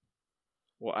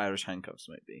 What Irish handcuffs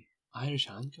might be. Irish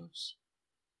handcuffs?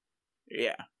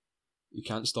 Yeah. You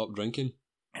can't stop drinking?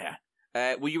 Yeah.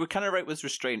 Well, you were kind of right with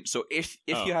restraint. So if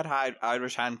you had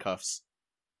Irish handcuffs,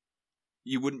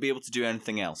 you wouldn't be able to do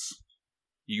anything else.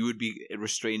 You would be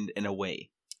restrained in a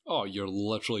way. Oh, you're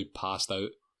literally passed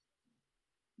out.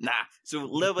 Nah. So a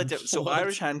little bit different. So What?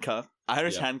 Irish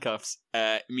handcuffs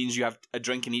means you have a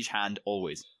drink in each hand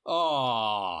always.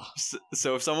 Oh,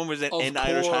 So if someone was in Of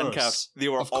Irish course. handcuffs, they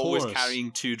were Of always course.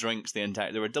 carrying 2 drinks the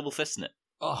entire. They were double fisting it.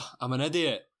 oh, I'm an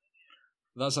idiot.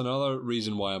 That's another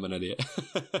reason why I'm an idiot.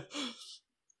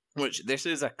 Which this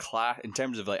is a class in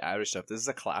terms of like Irish stuff. This is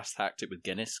a class tactic with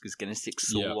Guinness because Guinness takes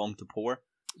so Yeah. long to pour.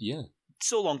 Yeah.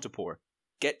 So long to pour.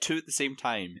 Get 2 at the same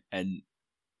time, and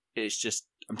it's just.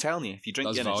 I'm telling you, if you drink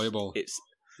That's Guinness, valuable.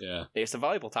 it's a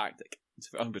valuable tactic. It's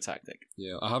a valuable tactic.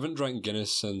 Yeah. I haven't drank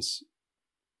Guinness since.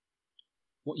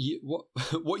 What year?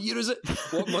 What year is it?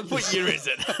 What month? What year is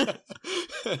it?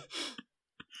 It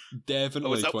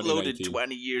Definitely was uploaded 2019.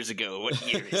 20 years ago. What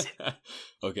year is it?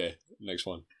 Okay, next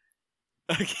one.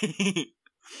 Okay.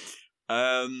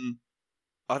 I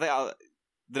think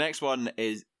the next one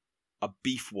is a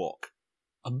beef walk.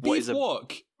 A What beef is a-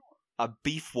 walk. A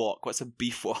beef walk. What's a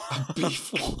beef walk? A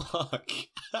beef walk.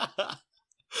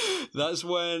 That's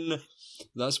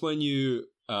when you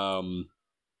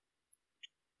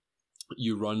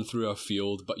you run through a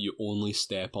field, but you only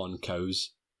step on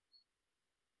cows.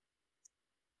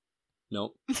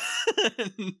 No.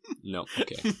 No.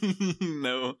 Okay.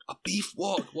 No. A beef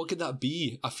walk. What could that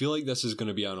be? I feel like this is going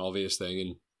to be an obvious thing.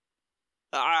 And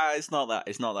It's not that.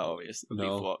 It's not that obvious. A No.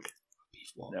 beef walk.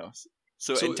 beef walk. No.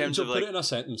 So in terms of put like, it in a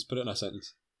sentence. Put it in a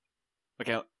sentence.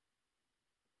 okay,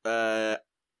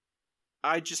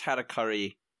 I just had a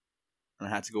curry, and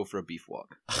I had to go for a beef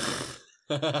walk.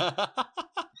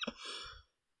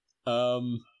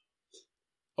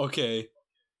 Okay.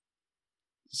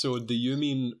 So do you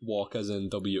mean walk as in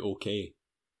W-O-K?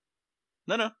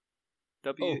 No.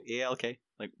 W-A-L-K.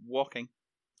 Like walking.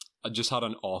 I just had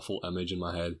an awful image in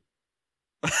my head.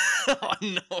 Oh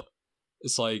no.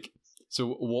 It's like, so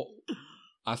what?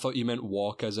 I thought you meant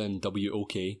walk as in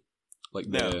W-O-K. Like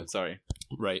No, sorry.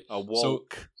 right. A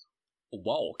walk. So,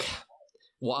 walk.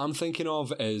 What I'm thinking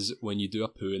of is when you do a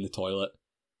poo in the toilet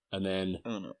and then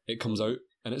Oh no. it comes out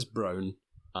and it's brown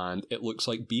and it looks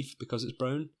like beef because it's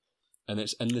brown and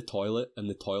it's in the toilet and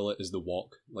the toilet is the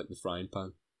wok, like the frying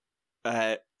pan.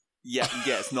 Yeah,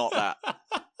 it's not that.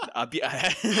 A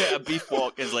beef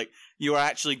walk is like you are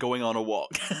actually going on a walk.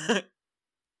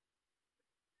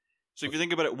 So if you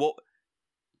think about it, what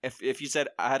if you said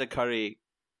I had a curry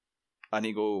and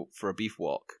you go for a beef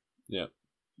walk? Yeah.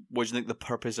 What do you think the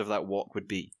purpose of that walk would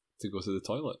be? To go to the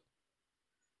toilet.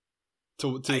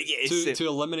 Yes, To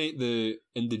eliminate the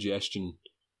indigestion.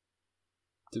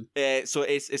 So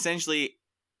it's essentially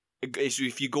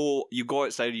if you go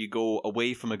outside or you go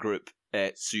away from a group,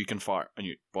 so you can fart on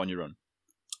your own.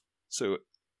 So,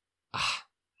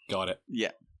 Got it.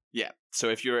 yeah. So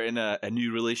if you're in a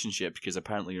new relationship, because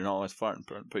apparently you're not always farting in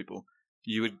front of people,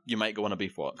 you might go on a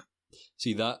beef walk.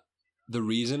 See that the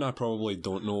reason I probably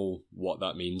don't know what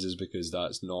that means is because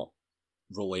that's not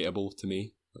relatable to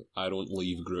me. Like, I don't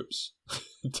leave groups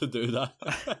to do that.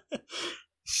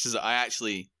 So I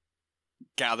actually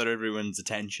gather everyone's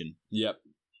attention. Yep.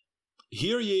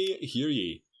 Hear ye, hear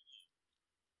ye.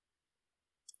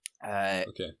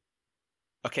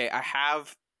 Okay, I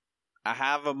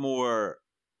have a more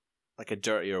like a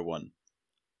dirtier one.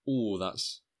 Oh,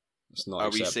 that's not. Are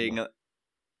we acceptable.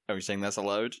 saying that's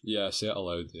allowed? Yeah, say it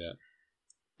aloud. Yeah.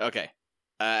 Okay.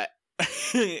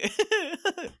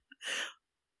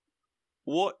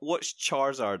 What's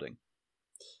Charizarding?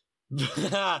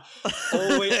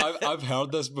 Oh wait, I've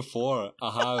heard this before.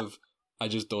 I have. I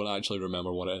just don't actually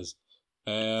remember what it is.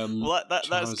 Well, that's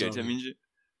good. I Charizarding. mean,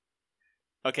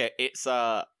 okay, it's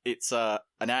an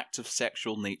act of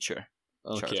sexual nature.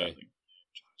 Okay.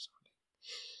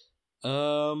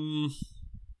 Charizarding.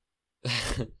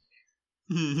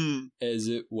 Is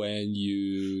it when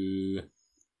you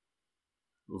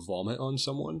vomit on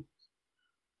someone?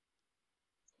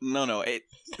 No.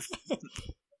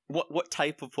 What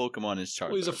type of Pokemon is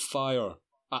Charizard? Oh, he's a fire.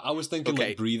 I was thinking Okay.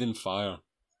 like breathing fire.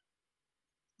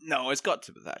 No, it's got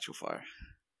to be the actual fire.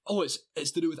 Oh, it's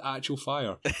to do with actual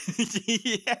fire.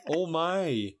 Yeah. Oh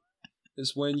my!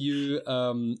 It's when you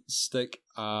stick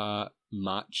a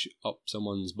match up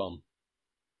someone's bum.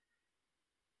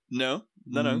 No.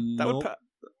 That would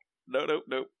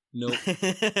No. No,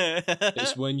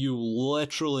 it's when you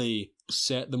literally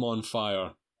set them on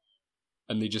fire,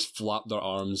 and they just flap their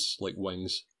arms like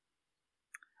wings.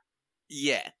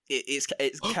 Yeah, it's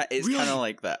Really? kind of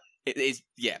like that. It is,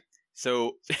 yeah.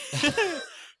 So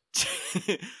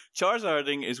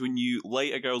Charizarding is when you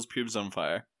light a girl's pubes on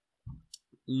fire,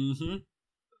 Mm-hmm.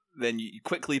 then you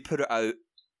quickly put it out,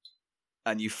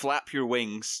 and you flap your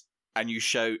wings, and you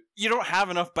shout, "You don't have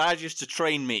enough badges to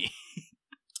train me."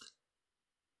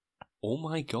 Oh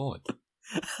my god!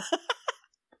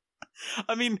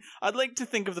 I mean, I'd like to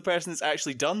think of the person that's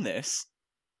actually done this.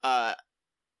 But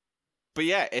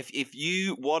yeah, if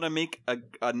you want to make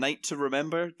a night to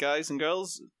remember, guys and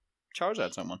girls, charge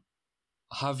at someone.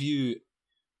 Have you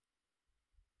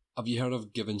heard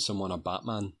of giving someone a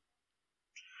Batman?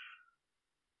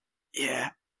 Yeah.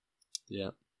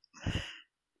 Yeah.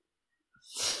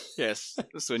 Yes.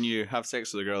 So when you have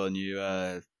sex with a girl and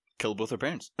you kill both her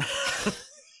parents.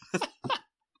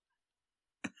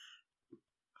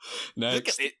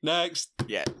 Next.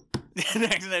 Yeah.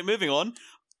 Next, moving on.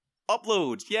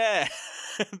 Upload. Yeah.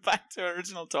 Back to our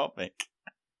original topic.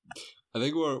 I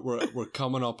think we're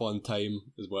coming up on time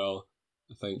as well.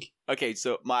 I think. Okay,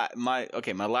 so my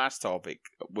last topic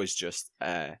was just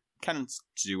kind of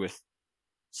to do with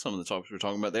some of the topics we're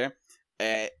talking about there.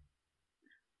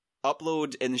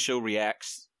 Upload in the show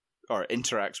reacts or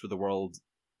interacts with the world,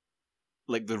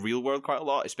 like the real world, quite a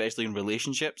lot, especially in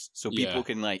relationships. So people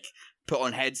can like put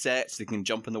on headsets, they can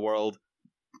jump in the world,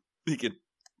 they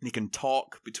can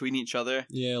talk between each other.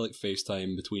 Yeah, like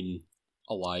FaceTime between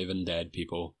alive and dead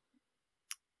people.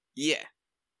 Yeah.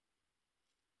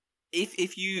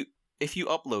 If you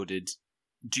uploaded,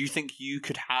 do you think you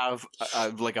could have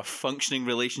a functioning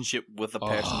relationship with a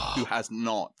person who has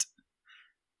not?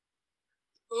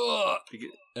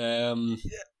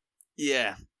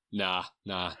 Yeah. Nah,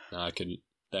 I couldn't.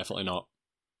 Definitely not.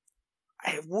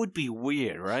 It would be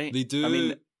weird, right? They do. I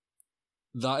mean,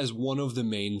 that is one of the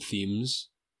main themes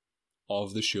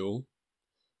of the show,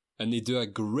 and they do a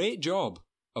great job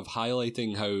of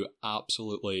highlighting how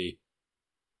absolutely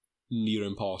near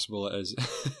impossible it is.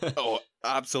 oh,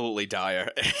 absolutely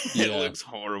dire. It looks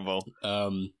horrible.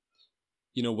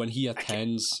 When he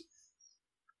attends...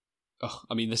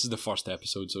 this is the first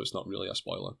episode, so it's not really a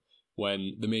spoiler.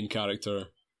 When the main character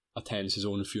attends his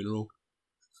own funeral.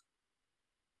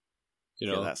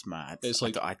 That's mad. It's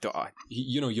like,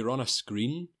 you're on a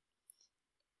screen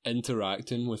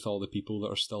interacting with all the people that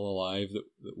are still alive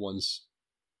that once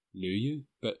knew you.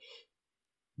 But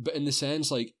in the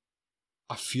sense, like,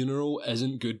 a funeral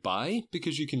isn't goodbye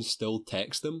because you can still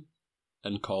text them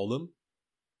and call them.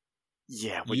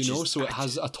 Yeah, so it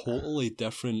has a totally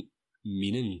different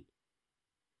meaning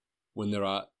when they're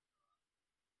at,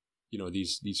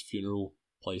 these funeral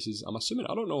places. I'm assuming,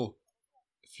 I don't know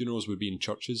if funerals would be in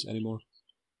churches anymore.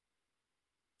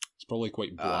 It's probably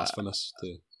quite blasphemous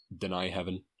to deny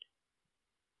heaven.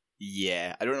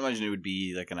 Yeah, I don't imagine it would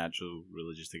be like an actual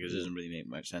religious thing. It doesn't really make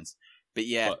much sense. But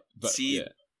yeah,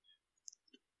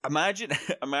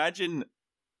 imagine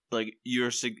like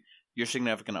your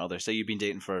significant other. Say you've been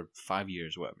dating for 5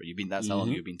 years, or whatever. That's how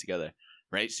long you've been together,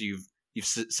 right? So you've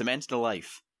cemented a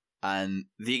life, and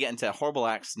they get into a horrible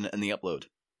accident and they upload.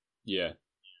 Yeah.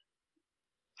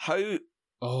 How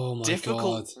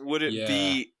difficult would it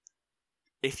be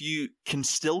if you can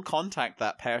still contact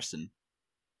that person,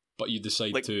 but you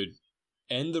decide to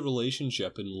end the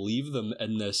relationship and leave them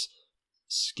in this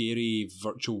scary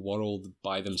virtual world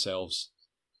by themselves,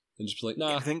 and just be like,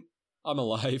 nah, I'm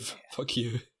alive. Fuck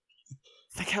you.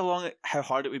 Think how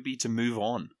hard it would be to move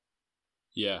on.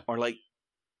 Yeah. Or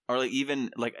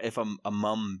even like if a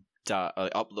mum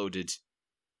uploaded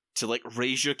to like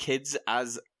raise your kids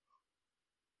as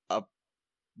a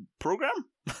program.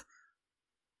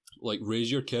 Like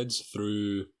raise your kids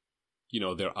through,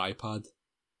 their iPad.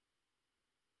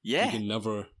 Yeah. You can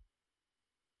never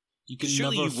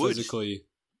physically,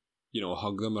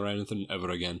 hug them or anything ever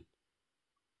again.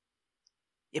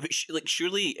 Yeah, but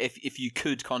surely if you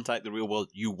could contact the real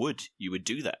world, you would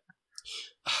do that.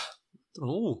 I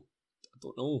don't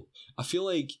know. I feel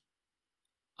like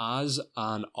as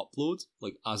an upload,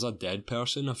 like as a dead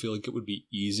person, I feel like it would be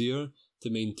easier to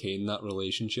maintain that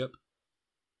relationship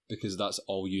because that's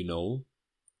all you know.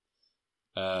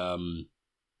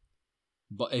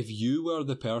 But if you were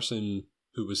the person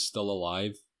who was still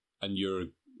alive and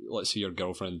let's say your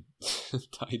girlfriend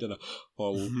died in a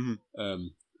horrible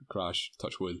crash,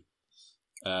 touch wood,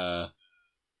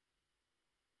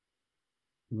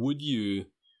 would you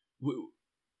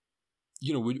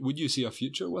see a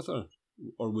future with her,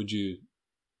 or would you?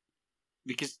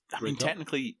 Because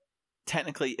technically,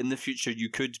 in the future, you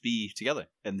could be together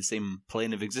in the same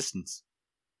plane of existence,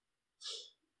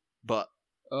 but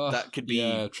that could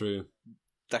be true.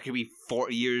 That could be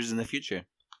 40 years in the future.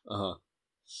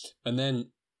 And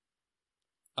then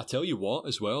I tell you what,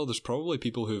 as well, there's probably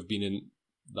people who have been in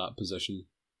that position.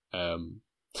 No,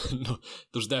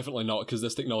 there's definitely not, because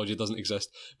this technology doesn't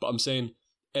exist. But I'm saying,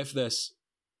 if this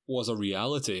was a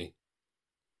reality,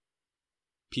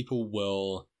 people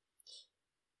will,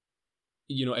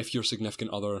 if your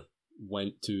significant other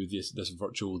went to this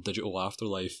virtual digital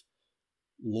afterlife,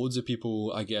 loads of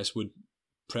people, I guess, would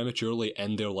prematurely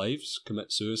end their lives,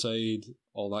 commit suicide,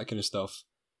 all that kind of stuff,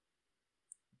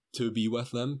 to be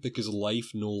with them, because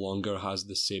life no longer has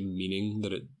the same meaning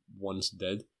that it once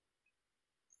did.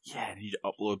 Yeah, and you'd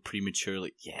upload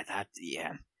prematurely. Yeah,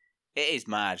 it is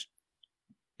mad.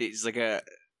 It's like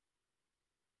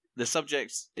the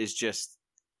subject is just,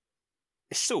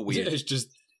 it's so weird. It's just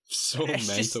so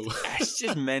mental. It's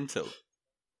just mental.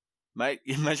 Mate,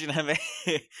 imagine how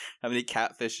many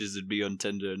catfishes would be on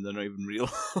Tinder and they're not even real.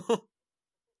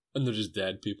 And they're just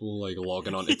dead people, like,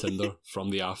 logging onto Tinder from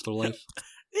the afterlife.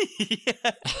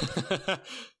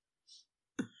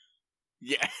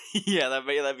 Yeah,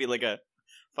 that'd be like a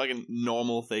fucking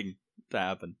normal thing to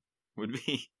happen. Would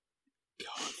be.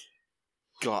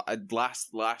 God,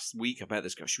 last week I met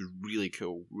this girl. She was really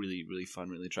cool, really, really fun,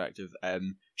 really attractive.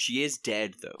 She is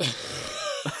dead though.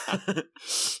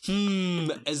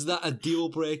 Is that a deal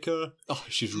breaker? Oh,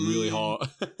 she's really hot.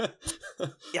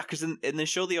 Yeah, because in the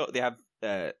show they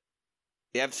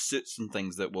have suits and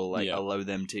things that will allow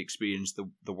them to experience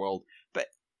the world, but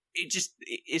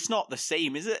it's not the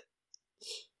same, is it?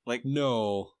 Like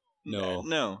no.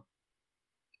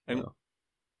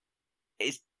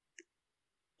 It's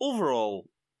overall,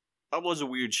 that was a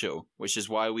weird show, which is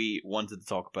why we wanted to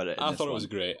talk about it. I thought it was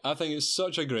great. I think it's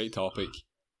such a great topic.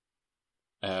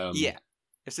 Yeah,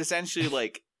 it's essentially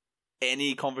like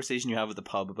any conversation you have at the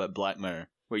pub about Black Mirror,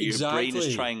 where your brain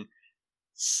is trying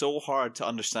so hard to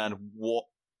understand what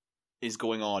is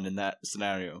going on in that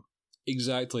scenario.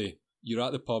 Exactly. You're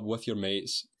at the pub with your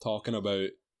mates talking about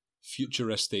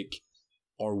futuristic,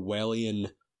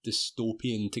 Orwellian,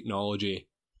 dystopian technology.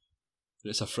 And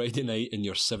it's a Friday night and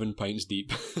you're 7 pints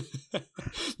deep.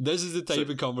 This is the type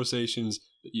of conversations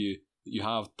that you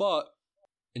have. But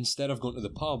instead of going to the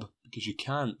pub, because you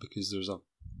can't, because there's a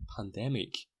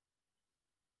pandemic,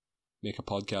 make a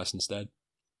podcast instead.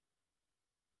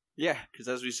 Yeah, because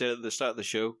as we said at the start of the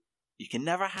show, you can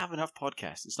never have enough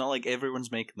podcasts. It's not like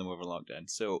everyone's making them over lockdown.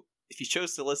 So if you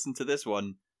chose to listen to this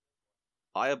one,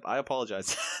 I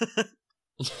apologize.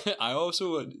 I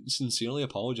also sincerely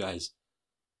apologize.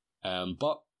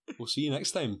 But we'll see you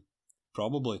next time.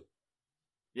 Probably.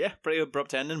 Yeah, pretty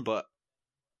abrupt ending, but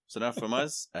it's enough from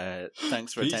us.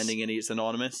 Thanks for attending Idiots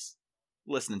Anonymous.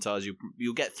 Listening to us,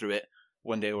 you'll get through it.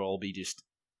 One day we'll all be just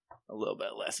a little bit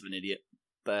less of an idiot.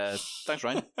 Thanks,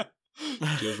 Ryan.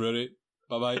 Cheers, Ruairidh.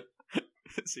 Bye-bye.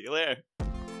 See you later.